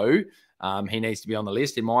go, he needs to be on the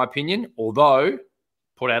list, in my opinion. Although,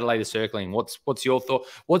 Port Adelaide is circling. What's your thought?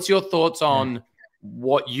 What's your thoughts on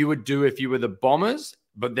what you would do if you were the Bombers?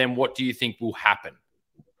 But then what do you think will happen?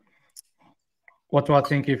 What do I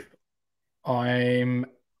think if I'm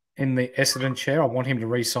in the Essendon chair? I want him to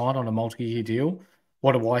re-sign on a multi-year deal.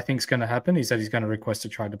 What do I think is going to happen is that he's going to request a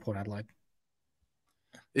trade to Port Adelaide.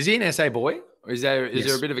 Is he an SA boy? Or is there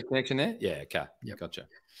a bit of a connection there? Yeah, okay. Yep. Gotcha.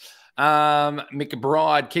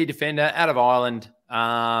 McBride, key defender, out of Ireland.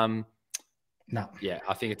 No. Yeah,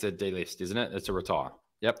 I think it's a delist, isn't it? It's a retire.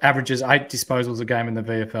 Yep. Averages 8 disposals a game in the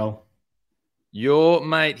VFL. Your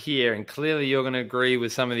mate here, and clearly you're going to agree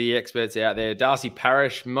with some of the experts out there, Darcy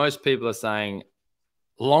Parish. Most people are saying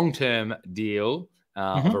long-term deal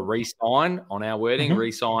of a re-sign on our wording,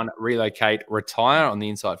 re-sign, relocate, retire on the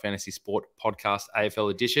Inside Fantasy Sport Podcast AFL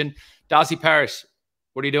edition. Darcy Parish,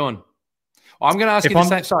 what are you doing? I'm going to ask you the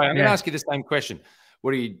same. Sorry, I'm going to ask you the same question.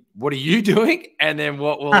 What are you doing? And then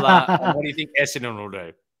what do you think Essendon will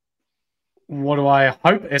do? What do I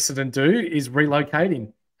hope Essendon do is relocate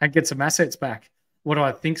him and get some assets back. What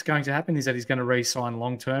I think is going to happen is that he's going to re-sign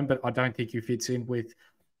long-term, but I don't think he fits in with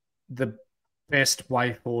the best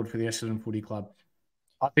way forward for the Essendon Footy Club.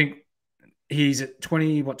 I think he's at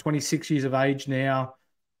 26 years of age now.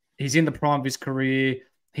 He's in the prime of his career.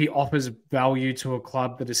 He offers value to a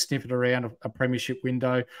club that is sniffing around a premiership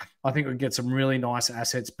window. I think we can get some really nice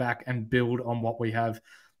assets back and build on what we have.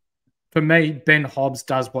 For me, Ben Hobbs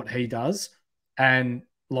does what he does, and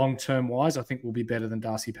long-term wise, I think will be better than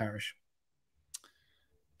Darcy Parish.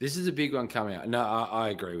 This is a big one coming out. No, I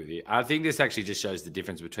agree with you. I think this actually just shows the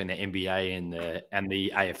difference between the NBA and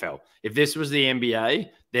the AFL. If this was the NBA,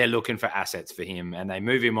 they're looking for assets for him and they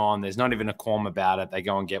move him on. There's not even a qualm about it. They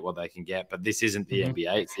go and get what they can get. But this isn't the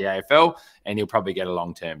NBA, it's the AFL, and he'll probably get a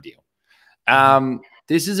long-term deal.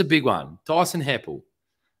 This is a big one. Dyson Heppel.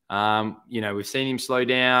 We've seen him slow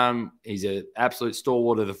down. He's an absolute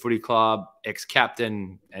stalwart of the footy club,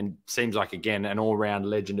 ex-captain, and seems like, again, an all-round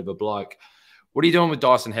legend of a bloke. What are you doing with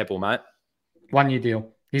Dyson Heppel, mate? 1-year deal.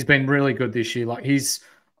 He's been really good this year. I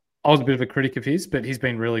was a bit of a critic of his, but he's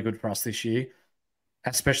been really good for us this year,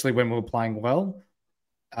 especially when we were playing well.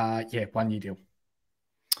 1-year deal.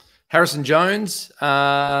 Harrison Jones,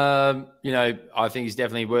 I think he's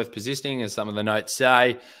definitely worth positioning, as some of the notes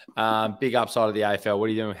say. Big upside of the AFL. What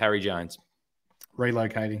are you doing with Harry Jones?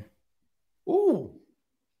 Relocating. Ooh.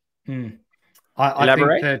 I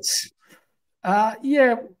think that's...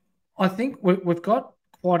 I think we've got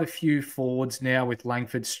quite a few forwards now with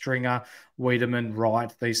Langford, Stringer, Wiedemann,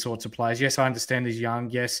 Wright, these sorts of players. Yes, I understand he's young.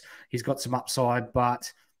 Yes, he's got some upside,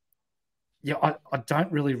 but I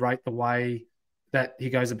don't really rate the way that he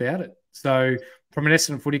goes about it. So from an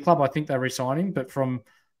Essendon Footy Club, I think they re-sign him, but from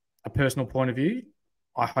a personal point of view,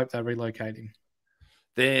 I hope they relocate him.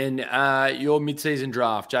 Then your mid-season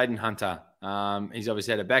draft, Jaden Hunter. He's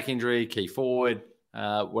obviously had a back injury, key forward.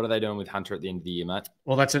 What are they doing with Hunter at the end of the year, mate?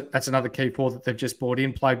 Well, that's another key forward that they've just brought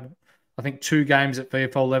in. Played, I think, 2 games at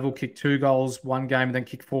VFL level, kicked 2 goals one game, and then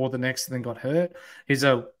kicked 4 the next, and then got hurt. He's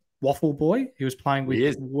a waffle boy. He was playing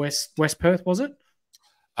with West Perth, was it?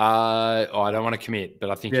 I don't want to commit, but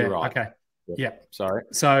I think you're right. Okay. Yeah. Sorry.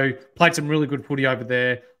 So played some really good footy over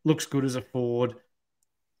there. Looks good as a forward.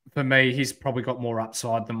 For me, he's probably got more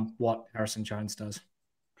upside than what Harrison Jones does.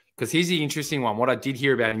 Because here's the interesting one. What I did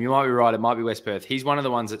hear about him, you might be right, it might be West Perth. He's one of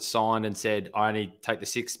the ones that signed and said, I only take the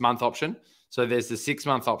 6-month option. So there's the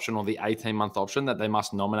 6-month option or the 18-month option that they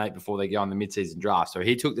must nominate before they go on the mid-season draft. So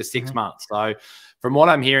he took the 6 months. So from what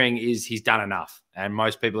I'm hearing is he's done enough. And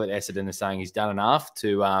most people at Essendon are saying he's done enough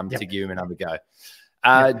to give him another go.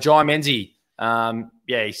 Jai Menzie,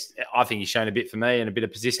 I think he's shown a bit for me and a bit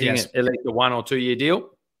of positioning, at least a 1 or 2 year deal.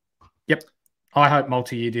 Yep. I hope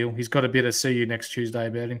multi-year deal. He's got a bit of see you next Tuesday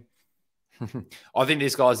about him. I think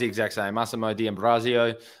this guy's the exact same. Massimo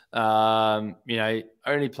D'Ambrosio,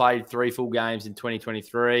 only played 3 full games in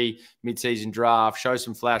 2023, mid-season draft, show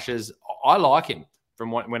some flashes. I like him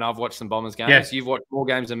from when I've watched some Bombers games. Yeah. You've watched more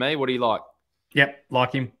games than me. What do you like? Yep,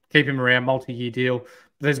 like him. Keep him around, multi-year deal.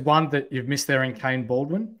 There's one that you've missed there in Kane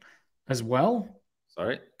Baldwin as well.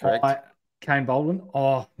 Sorry, correct. Kane Baldwin.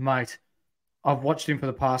 Oh, mate. I've watched him for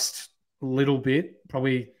the past little bit,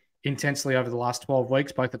 probably intensely over the last 12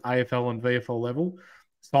 weeks, both at AFL and VFL level.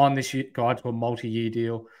 Signed this guy to a multi-year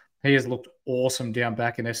deal. He has looked awesome down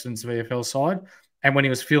back in Essendon's VFL side. And when he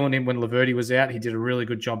was filling in when Laverty was out, he did a really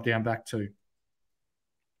good job down back too.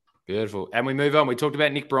 Beautiful. And we move on. We talked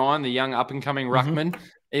about Nick Bryan, the young up-and-coming ruckman.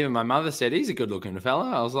 Even my mother said he's a good-looking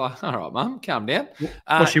fella. I was like, all right, Mum, calm down.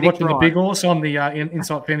 Was she watching the Big Horse on the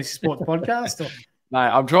Inside Fantasy Sports podcast? Or? No,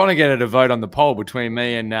 I'm trying to get her to vote on the poll between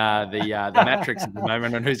me and the Matrix at the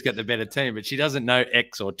moment on who's got the better team, but she doesn't know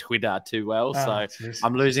X or Twitter too well, so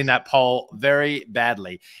I'm losing that poll very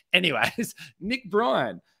badly. Anyways, Nick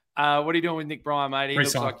Bryan. What are you doing with Nick Bryan, mate? He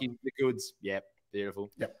looks like he's the goods. Yep, beautiful.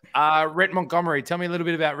 Yep. Rhett Montgomery. Tell me a little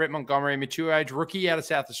bit about Rhett Montgomery, mature age rookie out of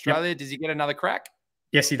South Australia. Yep. Does he get another crack?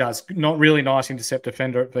 Yes, he does. Not really nice intercept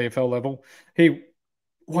defender at VFL level. He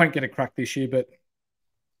won't get a crack this year, but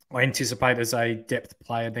I anticipate as a depth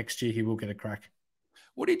player next year, he will get a crack.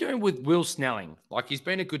 What are you doing with Will Snelling? Like, he's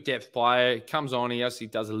been a good depth player. He comes on, he actually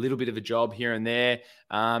does a little bit of a job here and there.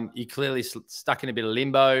 He clearly stuck in a bit of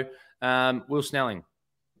limbo. Will Snelling.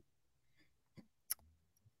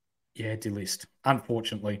 Yeah, delist,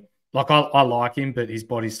 unfortunately. Like, I like him, but his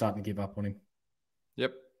body's starting to give up on him.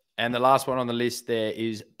 Yep. And the last one on the list there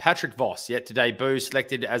is Patrick Voss, yet to debut,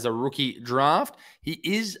 selected as a rookie draft. He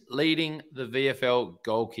is leading the VFL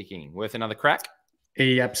goal kicking. Worth another crack?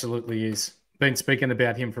 He absolutely is. Been speaking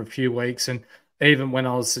about him for a few weeks, and even when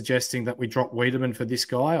I was suggesting that we drop Wiedemann for this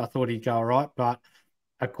guy, I thought he'd go all right. But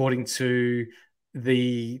according to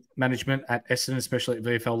the management at Essendon, especially at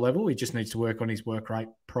VFL level, he just needs to work on his work rate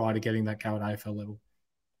prior to getting that go at AFL level.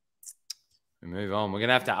 We move on. We're going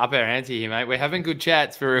to have to up our ante here, mate. We're having good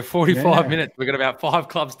chats for 45 minutes. We've got about 5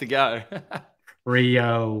 clubs to go.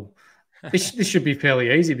 Rio. This should be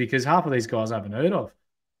fairly easy because half of these guys I haven't heard of.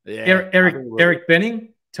 Yeah. Eric Benning,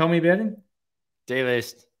 tell me about him.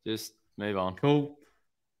 D-list. Just move on. Cool.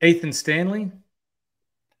 Ethan Stanley.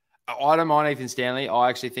 I don't mind Ethan Stanley. I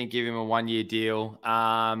actually think give him a 1-year deal.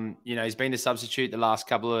 He's been a substitute the last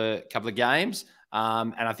couple of games,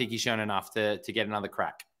 and I think he's shown enough to get another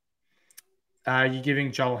crack. You're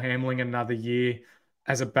giving Joel Hamling another year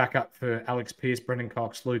as a backup for Alex Pearce, Brendan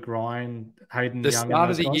Cox, Luke Ryan, Hayden Young. The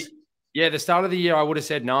start of the year, I would have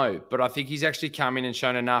said no, but I think he's actually come in and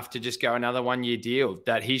shown enough to just go another 1-year deal.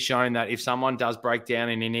 That he's shown that if someone does break down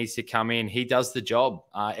and he needs to come in, he does the job.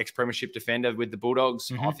 Ex-premiership defender with the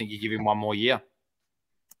Bulldogs. I think you give him 1 more year.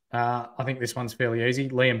 I think this one's fairly easy.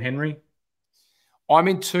 Liam Henry. I'm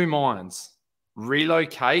in 2 minds.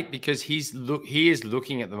 Relocate because he is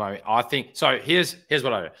looking at the moment. I think so. Here's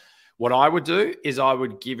what I would do is I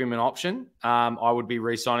would give him an option. I would be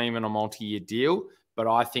re-signing him in a multi-year deal, but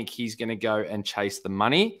I think he's going to go and chase the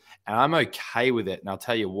money, and I'm okay with it. And I'll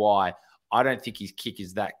tell you why. I don't think his kick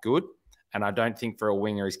is that good, and I don't think for a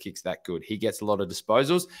winger his kick's that good. He gets a lot of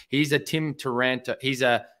disposals. He's a Tim Taranto. He's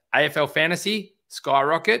a AFL fantasy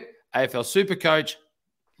skyrocket, AFL Supercoach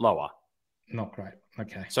lower. Not great.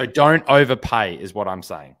 Okay. So don't overpay is what I'm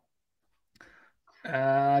saying.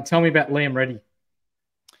 Tell me about Liam Reddy.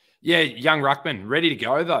 Yeah, young ruckman, ready to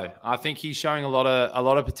go though. I think he's showing a lot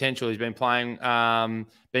of potential. He's been playing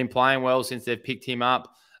well since they've picked him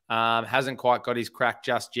up. Hasn't quite got his crack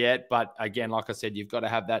just yet, but again, like I said, you've got to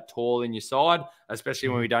have that tall in your side, especially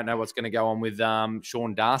when we don't know what's going to go on with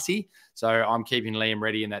Sean Darcy. So I'm keeping Liam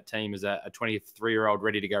Reddy in that team as a 23-year-old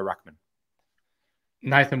ready to go ruckman.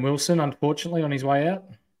 Nathan Wilson, unfortunately, on his way out.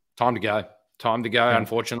 Time to go. Time to go, Yeah.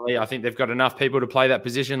 Unfortunately. I think they've got enough people to play that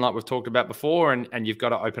position like we've talked about before, and you've got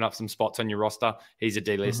to open up some spots on your roster. He's a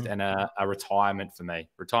delist and a retirement for me.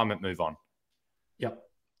 Retirement, move on. Yep.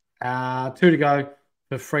 2 to go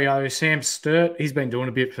for Freo. Sam Sturt, he's been doing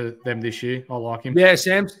a bit for them this year. I like him. Yeah,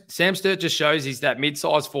 Sam Sturt just shows he's that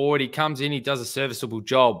mid-sized forward. He comes in, he does a serviceable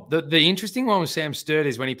job. The interesting one with Sam Sturt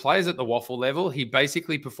is when he plays at the waffle level, he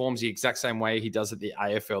basically performs the exact same way he does at the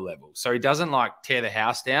AFL level. So he doesn't like tear the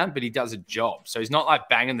house down, but he does a job. So he's not like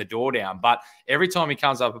banging the door down. But every time he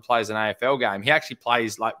comes up and plays an AFL game, he actually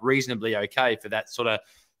plays like reasonably okay for that sort of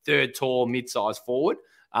third tall mid-sized forward.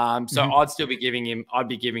 So I'd still be giving him, a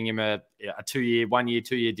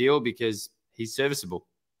 2-year deal because he's serviceable.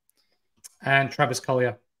 And Travis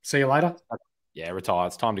Collier. See you later. Yeah, retire.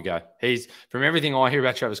 It's time to go. He's, from everything I hear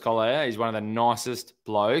about Travis Collier, he's one of the nicest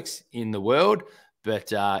blokes in the world.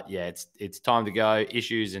 But yeah, it's time to go.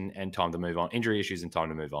 Issues and time to move on. Injury issues and time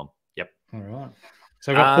to move on. Yep. All right.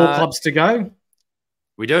 So we've got 4 clubs to go.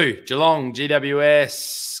 We do. Geelong,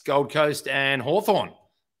 GWS, Gold Coast, and Hawthorn.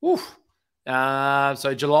 Oof.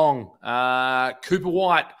 So Geelong, Cooper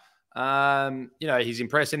White, he's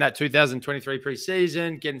impressed in that 2023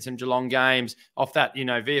 preseason, getting some Geelong games off that,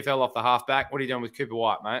 VFL off the halfback. What are you doing with Cooper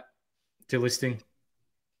White, mate? Delisting.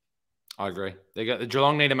 I agree.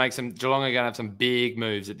 Geelong need to make some. Geelong are going to have some big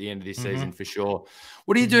moves at the end of this season for sure.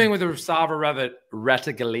 What are you doing with Rasava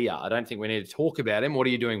Ratagalia? I don't think we need to talk about him. What are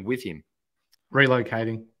you doing with him?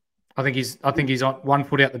 Relocating. I think he's on 1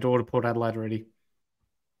 foot out the door to Port Adelaide already.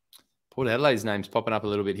 Port Adelaide's name's popping up a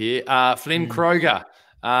little bit here. Flynn Kroger,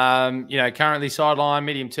 currently sidelined,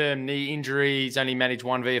 medium-term knee injury. He's only managed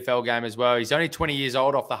 1 VFL game as well. He's only 20 years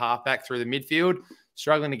old off the halfback through the midfield.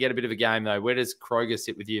 Struggling to get a bit of a game, though. Where does Kroger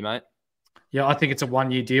sit with you, mate? Yeah, I think it's a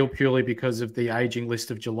 1-year deal purely because of the aging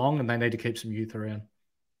list of Geelong, and they need to keep some youth around.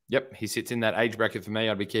 Yep, he sits in that age bracket for me.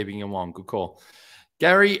 I'd be keeping him on. Good call.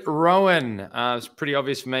 Gary Rowan. It's pretty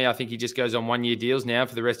obvious for me. I think he just goes on 1-year deals now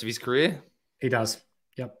for the rest of his career. He does.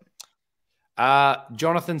 Yep.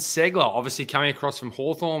 Jonathan Segler, obviously coming across from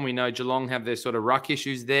Hawthorn. We know Geelong have their sort of ruck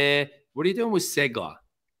issues there. What are you doing with Segler?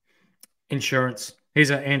 Insurance. He's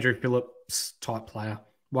an Andrew Phillips type player.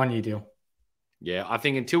 1-year deal. Yeah, I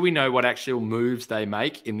think until we know what actual moves they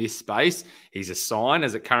make in this space, he's a sign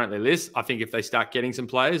as it currently lists. I think if they start getting some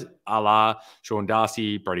players, a la Sean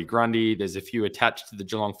Darcy, Brodie Grundy, there's a few attached to the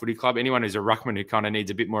Geelong Footy Club. Anyone who's a ruckman who kind of needs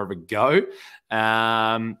a bit more of a go.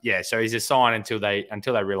 So he's a sign until they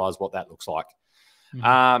realise what that looks like.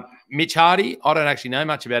 Mitch Hardy, I don't actually know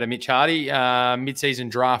much about a Mitch Hardy, mid-season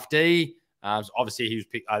draftee. Obviously, he was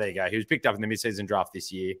picked. Oh, there you go. He was picked up in the mid-season draft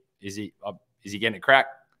this year. Is he getting it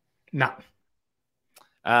cracked? No.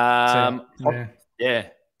 Yeah.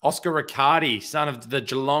 Oscar Riccardi, son of the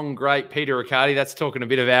Geelong great Peter Riccardi. That's talking a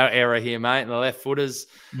bit of our era here, mate. And the left footers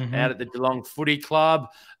out at the Geelong Footy Club.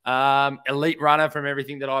 Elite runner from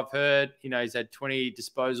everything that I've heard. He's had 20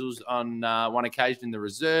 disposals on 1 occasion in the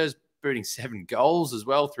reserves, booting 7 goals as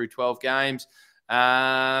well through 12 games.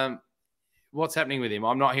 What's happening with him?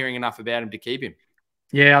 I'm not hearing enough about him to keep him.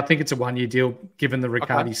 Yeah, I think it's a 1-year deal, given the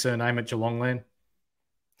Riccardi surname at Geelong land.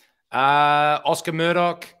 Oscar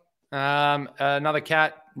Murdoch, another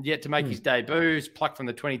cat yet to make his debut, plucked from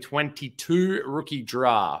the 2022 rookie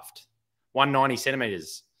draft, 190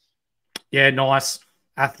 centimetres. Yeah, nice,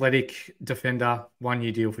 athletic defender,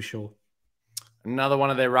 1-year deal for sure. Another one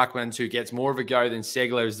of their ruckmans who gets more of a go than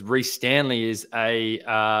Segler is Reece Stanley, is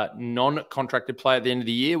a non-contracted player at the end of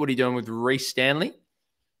the year. What are you doing with Reece Stanley?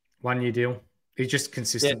 1-year deal. He's just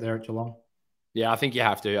consistent there at Geelong. Yeah, I think you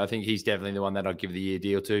have to. I think he's definitely the one that I'd give the year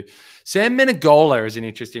deal to. Sam Menegola is an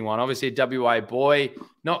interesting one. Obviously a WA boy,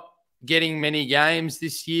 not getting many games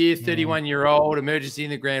this year, 31-year-old, emergency in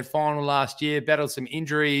the grand final last year, battled some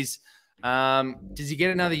injuries. Does he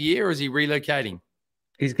get another year or is he relocating?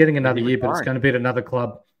 He's getting another year, but it's going to be at another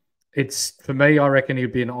club. For me, I reckon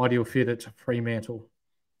he'd be an ideal fit at Fremantle.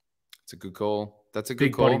 That's a good call. That's a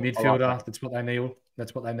good call. Big body midfielder. That's what they need.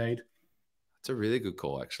 That's what they need. That's a really good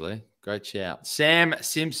call, actually. Great shout. Sam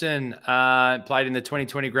Simpson played in the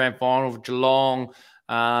 2020 grand final for Geelong.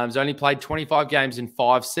 He's only played 25 games in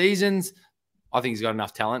 5 seasons. I think he's got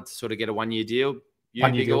enough talent to sort of get a 1-year deal.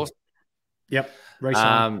 Big Horse? Yep.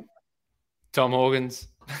 Tom Hawkins.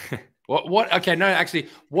 What? Okay, no, actually,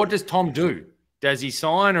 what does Tom do? Does he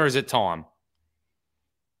sign or is it time?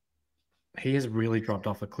 He has really dropped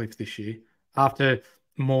off a cliff this year. After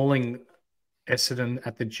mauling Essendon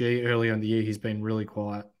at the G earlier in the year, he's been really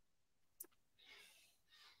quiet.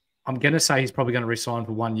 I'm going to say he's probably going to resign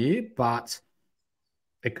for 1 year, but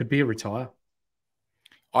it could be a retire.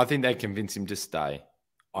 I think they convince him to stay.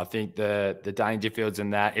 I think the Dangerfields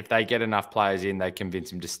and that, if they get enough players in, they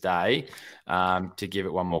convince him to stay, to give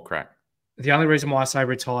it one more crack. The only reason why I say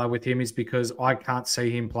retire with him is because I can't see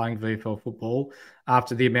him playing VFL football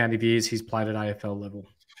after the amount of years he's played at AFL level.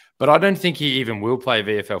 But I don't think he even will play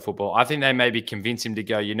VFL football. I think they maybe convince him to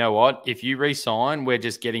go, you know what? If you re-sign, we're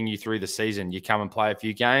just getting you through the season. You come and play a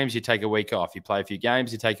few games, you take a week off. You play a few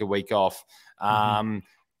games, you take a week off.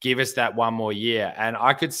 Give us that one more year. And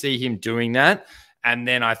I could see him doing that. And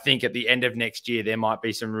then I think at the end of next year, there might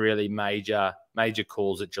be some really major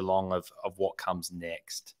calls at Geelong of what comes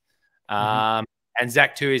next. And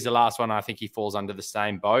Zach too is the last one. I think he falls under the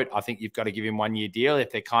same boat. I think you've got to give him 1 year deal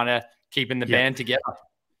if they're kind of keeping the band together.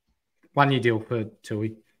 1 year deal for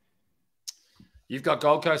Tui. You've got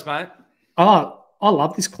Gold Coast, mate. Oh, I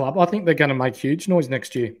love this club. I think they're going to make huge noise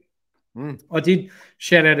next year. I did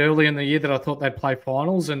shout out early in the year that I thought they'd play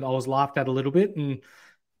finals, and I was laughed at a little bit. And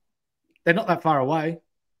they're not that far away.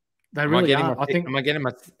 They really are. Am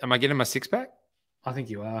I getting my six pack? I think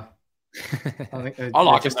you are. I think I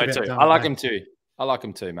like them too. I like them too. I like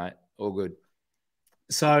them too, mate. All good.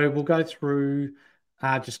 So we'll go through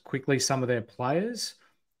just quickly some of their players.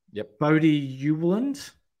 Yep. Bodie Ewland.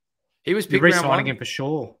 He was picked round 1. Him for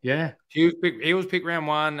sure. Yeah. He was picked round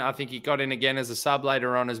 1. I think he got in again as a sub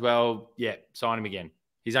later on as well. Yeah, sign him again.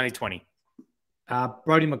 He's only 20.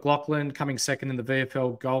 Brodie McLaughlin coming second in the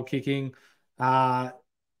VFL goal kicking.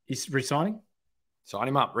 He's resigning. Sign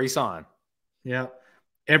him up. Resign. Yeah.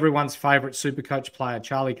 Everyone's favourite Supercoach player,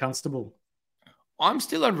 Charlie Constable. I'm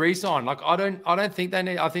still on resign. Like I don't think they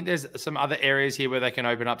need. I think there's some other areas here where they can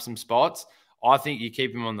open up some spots. I think you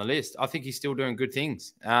keep him on the list. I think he's still doing good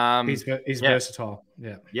things. He's versatile.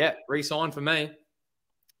 Yeah. Yeah. Resign for me.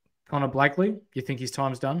 Connor Blakely, you think his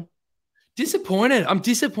time's done? Disappointed. I'm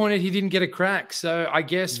disappointed he didn't get a crack. So I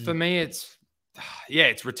guess for me, it's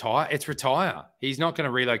retire. It's retire. He's not going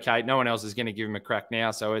to relocate. No one else is going to give him a crack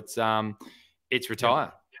now. So it's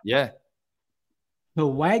retire. Yeah.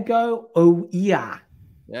 Huago Oia.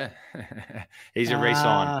 Yeah. He's a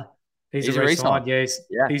resign. He's a resign.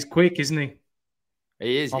 Yeah. He's quick, isn't he?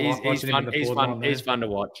 He is. He's fun. He's fun to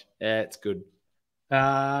watch. Yeah, it's good.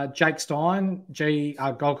 Jake Stein,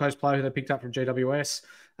 Gold Coast player who they picked up from GWS.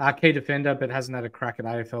 Key defender, but hasn't had a crack at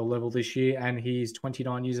AFL level this year, and he's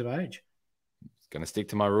 29 years of age. Going to stick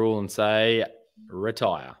to my rule and say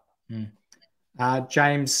retire.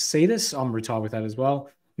 James Cetus, I'm retired with that as well.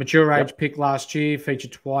 Mature age pick last year,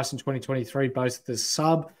 featured twice in 2023, both the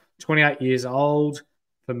sub, 28 years old.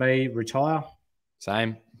 For me, retire.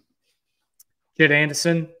 Same. Jed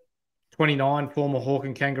Anderson, 29, former Hawk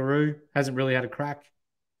and Kangaroo, hasn't really had a crack.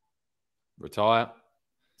 Retire.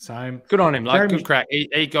 Same. Good on him. Good crack.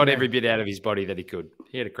 He got every bit out of his body that he could.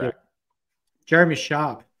 He had a crack. Yeah. Jeremy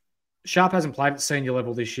Sharp. Sharp hasn't played at senior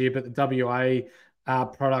level this year, but the WA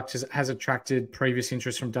product has attracted previous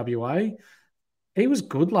interest from WA. He was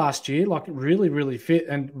good last year, like really, really fit.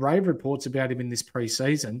 And rave reports about him in this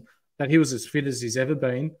preseason that he was as fit as he's ever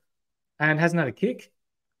been and hasn't had a kick.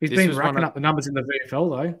 He's been racking up the numbers in the VFL,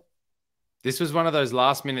 though. This was one of those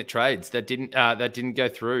last-minute trades that didn't go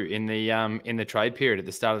through in the trade period at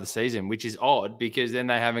the start of the season, which is odd because then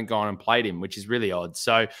they haven't gone and played him, which is really odd.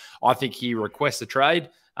 So I think he requests a trade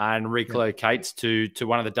and relocates to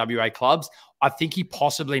one of the WA clubs. I think he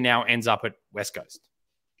possibly now ends up at West Coast.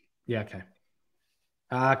 Yeah, okay.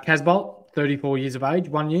 Casbolt, 34 years of age,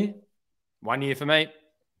 1 year. 1 year for me.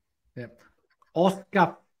 Yep.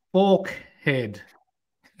 Oscar Forkhead.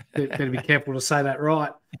 Better be careful to say that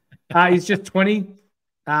right. He's just 20.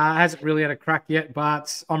 Hasn't really had a crack yet,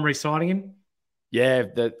 but I'm re-signing him. Yeah,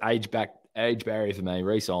 the age barrier for me.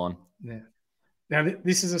 Re-sign. Yeah. Now,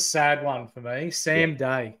 this is a sad one for me. Sam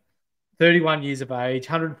Day, 31 years of age,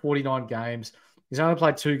 149 games. He's only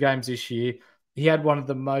played 2 games this year. He had one of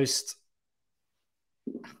the most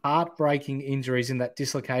heartbreaking injuries in that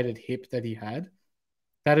dislocated hip that he had.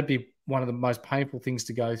 That'd be one of the most painful things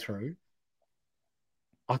to go through.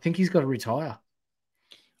 I think he's got to retire.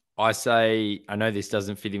 I say, I know this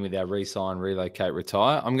doesn't fit in with our re-sign, relocate,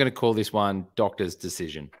 retire. I'm going to call this one doctor's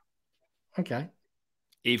decision. Okay.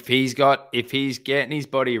 If he's getting his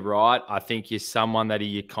body right, I think you're someone that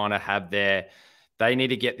you kind of have there. They need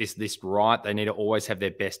to get this list right. They need to always have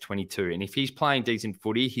their best 22. And if he's playing decent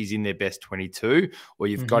footy, he's in their best 22, or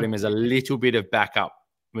you've got him as a little bit of backup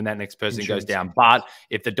when that next person goes down. But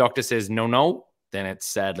if the doctor says no, then it's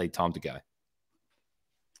sadly time to go.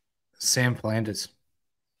 Sam Flanders.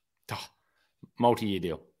 Oh, multi-year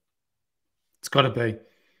deal. It's got to be.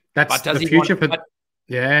 That's the future.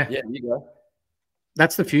 Yeah, you go.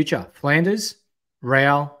 That's the future. Flanders,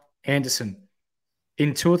 Rao, Anderson.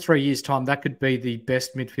 In 2 or 3 years' time, that could be the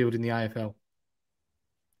best midfield in the AFL.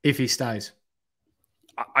 if he stays.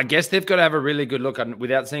 I guess they've got to have a really good look on,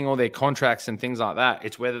 without seeing all their contracts and things like that.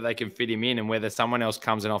 It's whether they can fit him in and whether someone else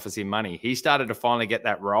comes and offers him money. He started to finally get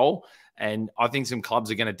that role, and I think some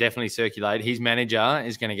clubs are going to definitely circulate. His manager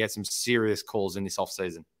is going to get some serious calls in this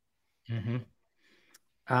offseason. Mm-hmm.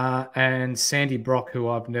 And Sandy Brock, who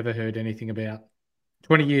I've never heard anything about.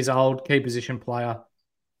 20 years old, key position player.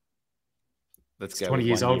 Let's go. 20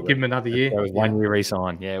 years old. Give him another year. Go with 1 year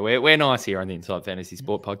re-sign. Yeah, we're nice here on the Inside Fantasy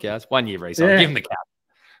Sport Podcast. 1 year re-sign. Yeah. Give him the cap.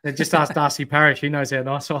 Just ask Darcy Parish. He knows how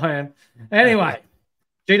nice I am. Anyway,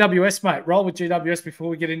 GWS, mate. Roll with GWS before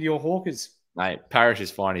we get into your Hawkers. Mate, Parish is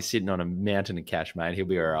fine. He's sitting on a mountain of cash, mate. He'll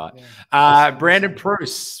be all right. Yeah. Brandon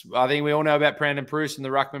Pruce. I think we all know about Brandon Pruce and the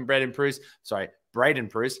Ruckman Braden Pruce. Sorry, Braden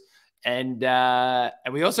Pruce. And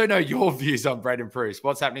we also know your views on Braden Pruce.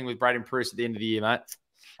 What's happening with Braden Pruce at the end of the year, mate?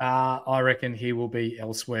 I reckon he will be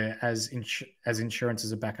elsewhere as insurance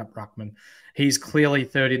as a backup ruckman. He's clearly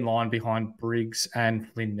third in line behind Briggs and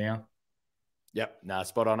Flynn now. Yep, no,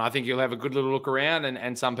 spot on. I think he'll have a good little look around,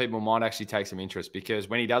 and some people might actually take some interest because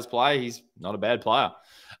when he does play, he's not a bad player.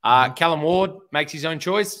 Callum Ward makes his own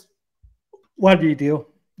choice. 1 year deal.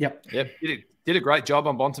 Yep. Did a great job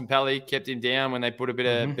on Bontempelli, kept him down when they put a bit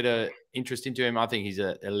of interest into him. I think he's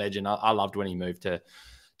a legend. I loved when he moved to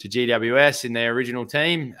GWS in their original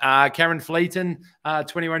team. Cameron Fleeton,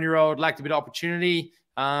 21-year-old, lacked a bit of opportunity.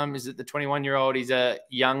 Is it the 21-year-old? He's a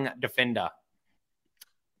young defender.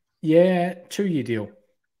 Yeah, 2 year deal.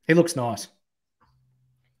 He looks nice.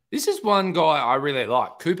 This is one guy I really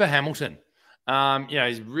like, Cooper Hamilton.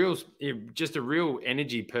 He's just a real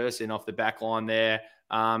energy person off the back line there.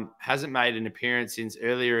 Hasn't made an appearance since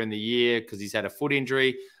earlier in the year because he's had a foot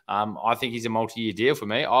injury. I think he's a multi-year deal for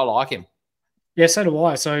me. I like him. Yeah, so do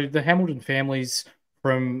I. So the Hamilton family's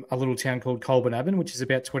from a little town called Colburn Abbon, which is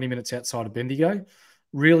about 20 minutes outside of Bendigo.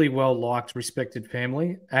 Really well-liked, respected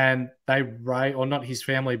family. And they rave, or not his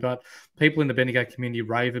family, but people in the Bendigo community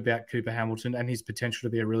rave about Cooper Hamilton and his potential to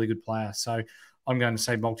be a really good player. So I'm going to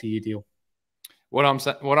say multi-year deal. What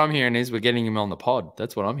I'm hearing is we're getting him on the pod.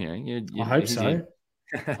 That's what I'm hearing. I hope so.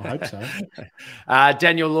 I hope so.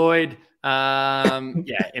 Daniel Lloyd,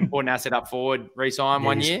 important asset up forward. Re-sign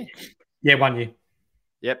 1 year? Yeah, 1 year.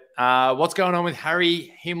 Yep. What's going on with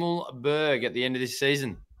Harry Himmelberg at the end of this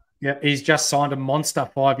season? Yeah, he's just signed a monster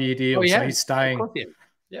 5 year deal. So he's staying.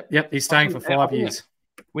 Yep, he's staying for 5 years.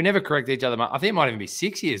 We never correct each other. I think it might even be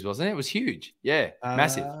 6 years, wasn't it? It was huge. Yeah,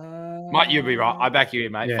 massive. You'll be right. I back you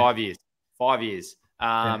in, mate. Yeah. 5 years. 5 years.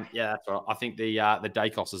 Yeah, that's right. I think the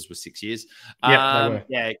Dacos's was 6 years. They were.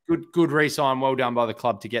 Yeah, good re-sign. Well done by the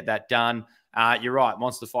club to get that done. You're right.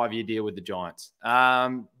 Monster 5 year deal with the Giants.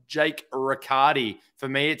 Jake Riccardi. For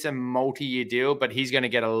me, it's a multi-year deal, but he's going to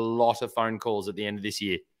get a lot of phone calls at the end of this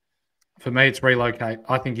year. For me, it's Relocate.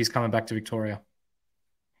 I think he's coming back to Victoria.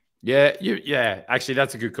 Yeah. Actually,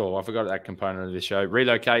 that's a good call. I forgot that component of the show.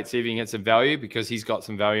 Relocate, see if he can get some value because he's got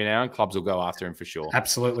some value now and clubs will go after him for sure.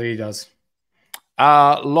 Absolutely, he does.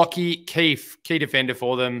 Lockie Keefe, key defender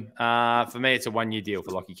for them. For me, it's a 1 year deal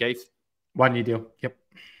for Lockie Keefe. 1 year deal. Yep.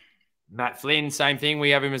 Matt Flynn, same thing. We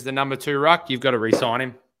have him as the number 2 ruck. You've got to re-sign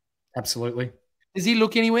him. Absolutely. Does he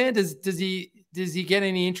look anywhere? Does he get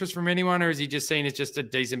any interest from anyone, or is he just seen as just a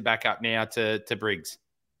decent backup now to Briggs?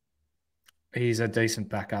 He's a decent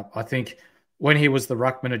backup. I think when he was the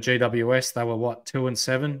ruckman at GWS, they were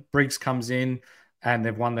 2-7. Briggs comes in and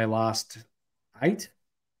they've won their last 8.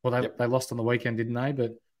 Well, they lost on the weekend, didn't they?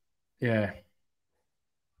 But yeah.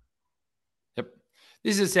 Yep.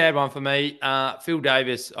 This is a sad one for me. Phil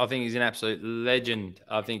Davis, I think he's an absolute legend.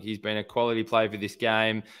 I think he's been a quality player for this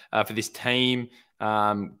game, for this team.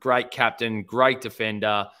 Great captain, great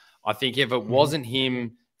defender. I think if it wasn't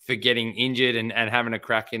him for getting injured and having a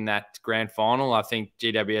crack in that grand final, I think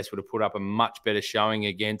GWS would have put up a much better showing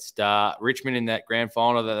against Richmond in that grand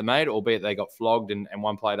final that they made, albeit they got flogged and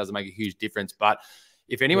one player doesn't make a huge difference. But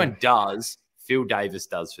if anyone does, Phil Davis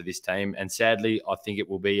does for this team. And sadly, I think it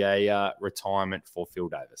will be a retirement for Phil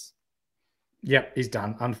Davis. Yep, he's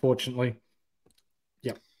done, unfortunately.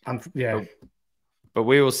 Yep. But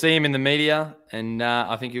we will see him in the media, and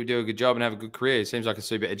I think he'll do a good job and have a good career. He seems like a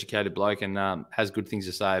super educated bloke and has good things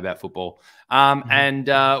to say about football. And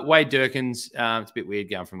Wade Durkins, it's a bit weird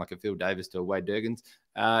going from like a Phil Davis to a Wade Durkins.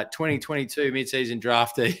 2022 mid-season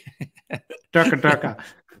draftee. Durka.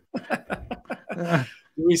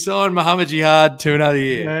 We signed Muhammad Jihad to another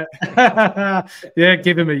year. Yeah,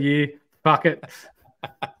 give him a year. Fuck it.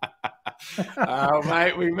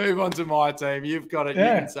 Mate, we move on to my team. You've got it.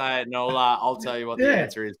 Yeah. You can say it, and I'll tell you what the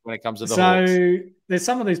answer is when it comes to the Hawks. So there's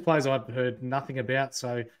some of these players I've heard nothing about,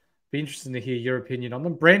 so be interesting to hear your opinion on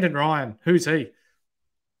them. Brandon Ryan, who's he?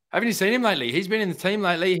 Haven't you seen him lately? He's been in the team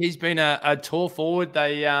lately. He's been a tall forward.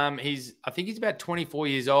 I think he's about 24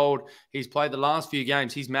 years old. He's played the last few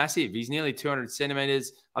games. He's massive. He's nearly 200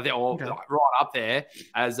 centimeters. I think, right up there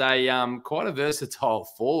as a quite a versatile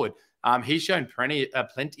forward. He's shown plenty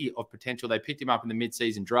of potential. They picked him up in the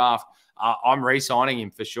mid-season draft. I'm re-signing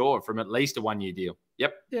him for sure from at least a one-year deal.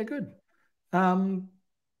 Yep. Yeah, good.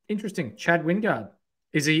 Interesting. Chad Wingard.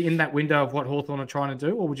 Is he in that window of what Hawthorn are trying to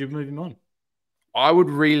do, or would you move him on? I would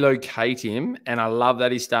relocate him, and I love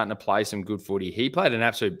that he's starting to play some good footy. He played an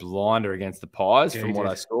absolute blinder against the Pies from what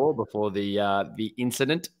I saw before the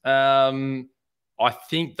incident. I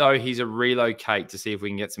think, though, he's a relocate to see if we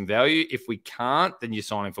can get some value. If we can't, then you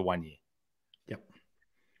sign him for 1 year. Yep.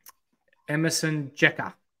 Emerson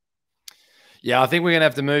Jecker. Yeah, I think we're going to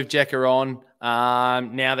have to move Jecker on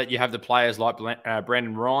now that you have the players like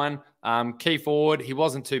Brandon Ryan. Key forward, he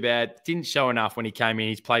wasn't too bad. Didn't show enough when he came in.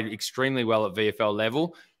 He's played extremely well at VFL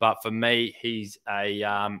level. But for me, he's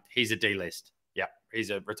a delist. Yeah,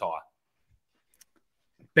 he's a retire.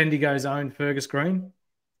 Bendigo's own Fergus Green,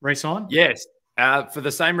 re-sign? Yes. For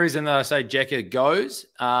the same reason that I say Jecker goes,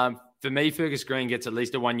 for me, Fergus Green gets at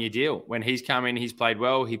least a 1 year deal. When he's come in, he's played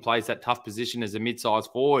well. He plays that tough position as a mid-sized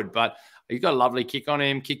forward, but he's got a lovely kick on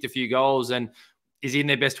him, kicked a few goals, and is he in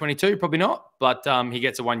their best 22? Probably not, but he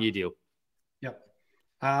gets a 1 year deal. Yep.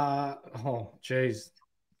 Oh, geez.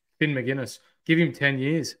 Finn McGuinness. Give him 10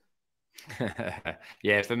 years.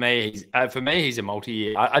 Yeah, for me, he's a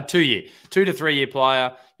multi-year, a 2 year, 2 to 3 year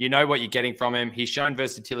player. You know what you're getting from him. He's shown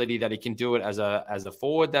versatility that he can do it as a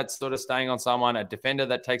forward that's sort of staying on someone, a defender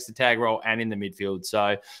that takes the tag role, and in the midfield.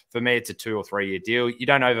 So for me, it's a 2 or 3 year deal. You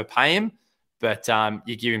don't overpay him, but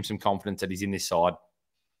you give him some confidence that he's in this side.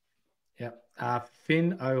 Yep.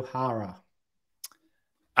 Finn O'Hara.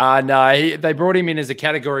 No, they brought him in as a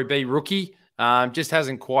Category B rookie. Just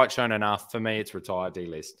hasn't quite shown enough. For me, it's retired,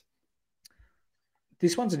 delist.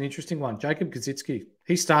 This one's an interesting one. Jacob Kazitsky.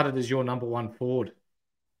 He started as your number one forward.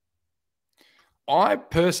 I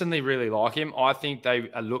personally really like him. I think they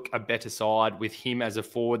look a better side with him as a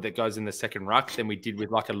forward that goes in the second ruck than we did with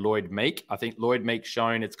like a Lloyd Meek. I think Lloyd Meek's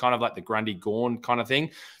shown it's kind of like the Grundy Gawn kind of thing.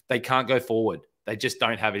 They can't go forward. They just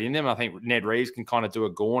don't have it in them. I think Ned Reeves can kind of do a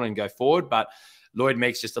Gawn and go forward, but Lloyd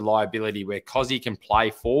Meek's just a liability where Cozzy can play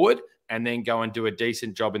forward and then go and do a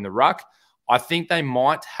decent job in the ruck. I think they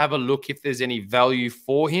might have a look if there's any value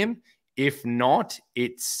for him. If not,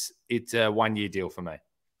 it's a 1 year deal for me.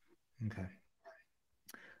 Okay.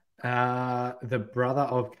 The brother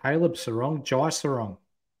of Caleb Sarong, Jai Sarong.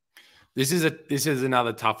 This is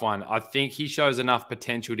another tough one. I think he shows enough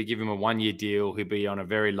potential to give him a 1 year deal. He'll be on a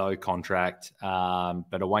very low contract,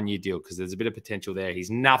 but a 1 year deal because there's a bit of potential there.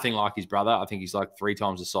 He's nothing like his brother. I think he's like 3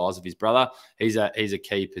 times the size of his brother. He's a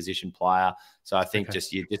key position player. So I think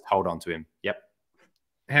you just hold on to him. Yep.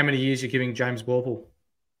 How many years are you giving James Warple?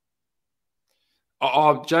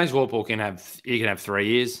 James Warple can have 3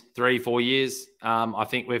 years, 3-4 years. I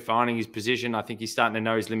think we're finding his position. I think he's starting to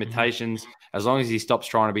know his limitations. As long as he stops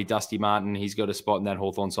trying to be Dusty Martin, he's got a spot in that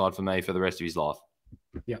Hawthorn side for me for the rest of his life.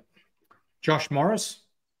 Yeah. Josh Morris?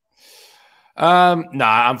 No,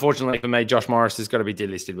 unfortunately for me, Josh Morris has got to be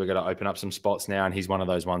delisted. We've got to open up some spots now, and he's one of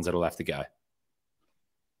those ones that'll have to go.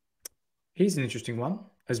 Here's an interesting one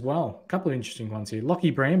as well. A couple of interesting ones here.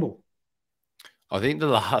 Lockie Bramble. I think the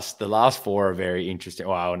last 4 are very interesting.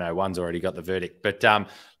 Well, no, one's already got the verdict. But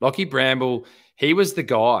Lockie Bramble, he was the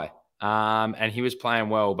guy, and he was playing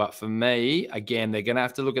well. But for me, again, they're going to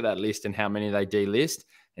have to look at that list and how many they delist.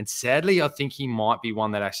 And sadly, I think he might be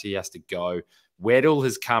one that actually has to go. Weddle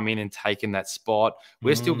has come in and taken that spot.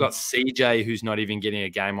 We've still got CJ, who's not even getting a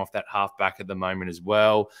game off that halfback at the moment as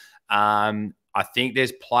well. I think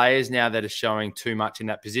there's players now that are showing too much in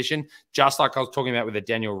that position. Just like I was talking about with the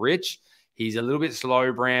Daniel Rich. He's a little bit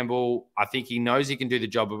slow, Bramble. I think he knows he can do the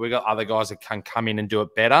job, but we've got other guys that can come in and do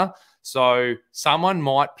it better. So someone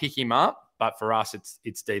might pick him up, but for us,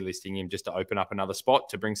 it's delisting him just to open up another spot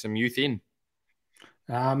to bring some youth in.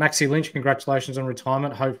 Maxi Lynch, congratulations on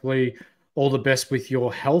retirement. Hopefully all the best with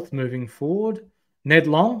your health moving forward. Ned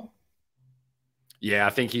Long? Yeah, I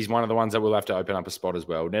think he's one of the ones that will have to open up a spot as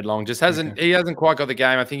well. Ned Long just hasn't quite got the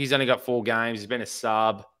game. I think he's only got 4 games. He's been a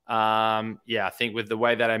sub. I think with the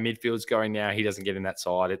way that our midfield's going now, he doesn't get in that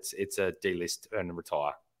side. It's a delist and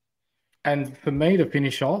retire. And for me to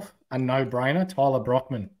finish off, a no-brainer, Tyler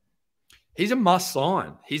Brockman. He's a must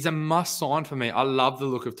sign. He's a must sign for me. I love the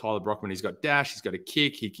look of Tyler Brockman. He's got dash. He's got a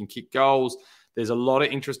kick. He can kick goals. There's a lot of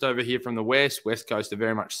interest over here from the West. West Coast are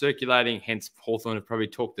very much circulating. Hence, Hawthorn have probably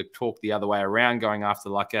talked the other way around, going after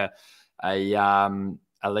like a Liam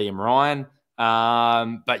Ryan.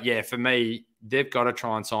 But yeah, for me, they've got to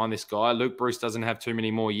try and sign this guy. Luke Bruce doesn't have too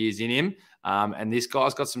many more years in him. And this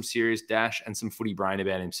guy's got some serious dash and some footy brain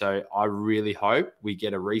about him. So I really hope we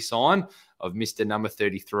get a re-sign of Mr. number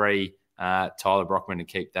 33, Tyler Brockman, and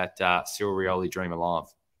keep that Cyril Rioli dream alive.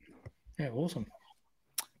 Yeah, awesome.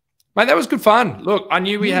 Mate, that was good fun. Look, I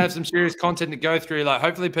knew we had some serious content to go through. Like,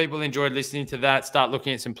 hopefully people enjoyed listening to that, start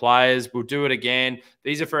looking at some players. We'll do it again.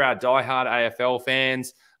 These are for our diehard AFL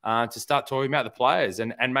fans. To start talking about the players.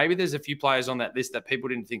 And maybe there's a few players on that list that people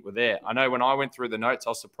didn't think were there. I know when I went through the notes,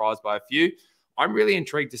 I was surprised by a few. I'm really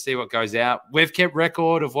intrigued to see what goes out. We've kept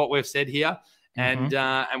record of what we've said here, and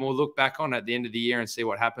we'll look back on at the end of the year and see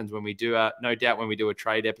what happens when we do, no doubt, when we do a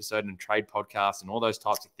trade episode and trade podcast and all those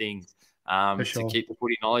types of things to keep the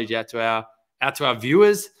footy knowledge out to our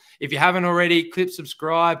viewers. If you haven't already, click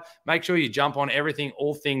subscribe. Make sure you jump on everything,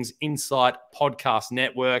 all things Insight Podcast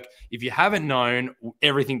Network. If you haven't known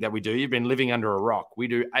everything that we do, you've been living under a rock. We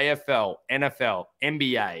do AFL, NFL,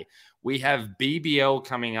 NBA. We have BBL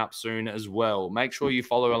coming up soon as well. Make sure you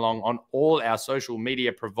follow along on all our social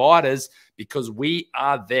media providers because we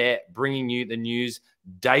are there bringing you the news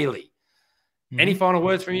daily. Any final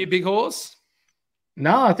words from you, Big Horse?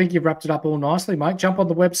 No, I think you've wrapped it up all nicely, mate. Jump on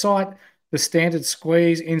the website. The standard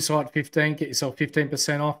squeeze, Insight 15, get yourself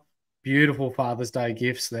 15% off. Beautiful Father's Day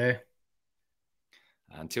gifts there.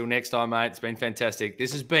 Until next time, mate, it's been fantastic.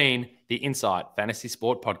 This has been the Insight Fantasy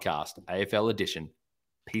Sport Podcast, AFL edition.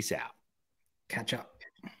 Peace out. Catch up.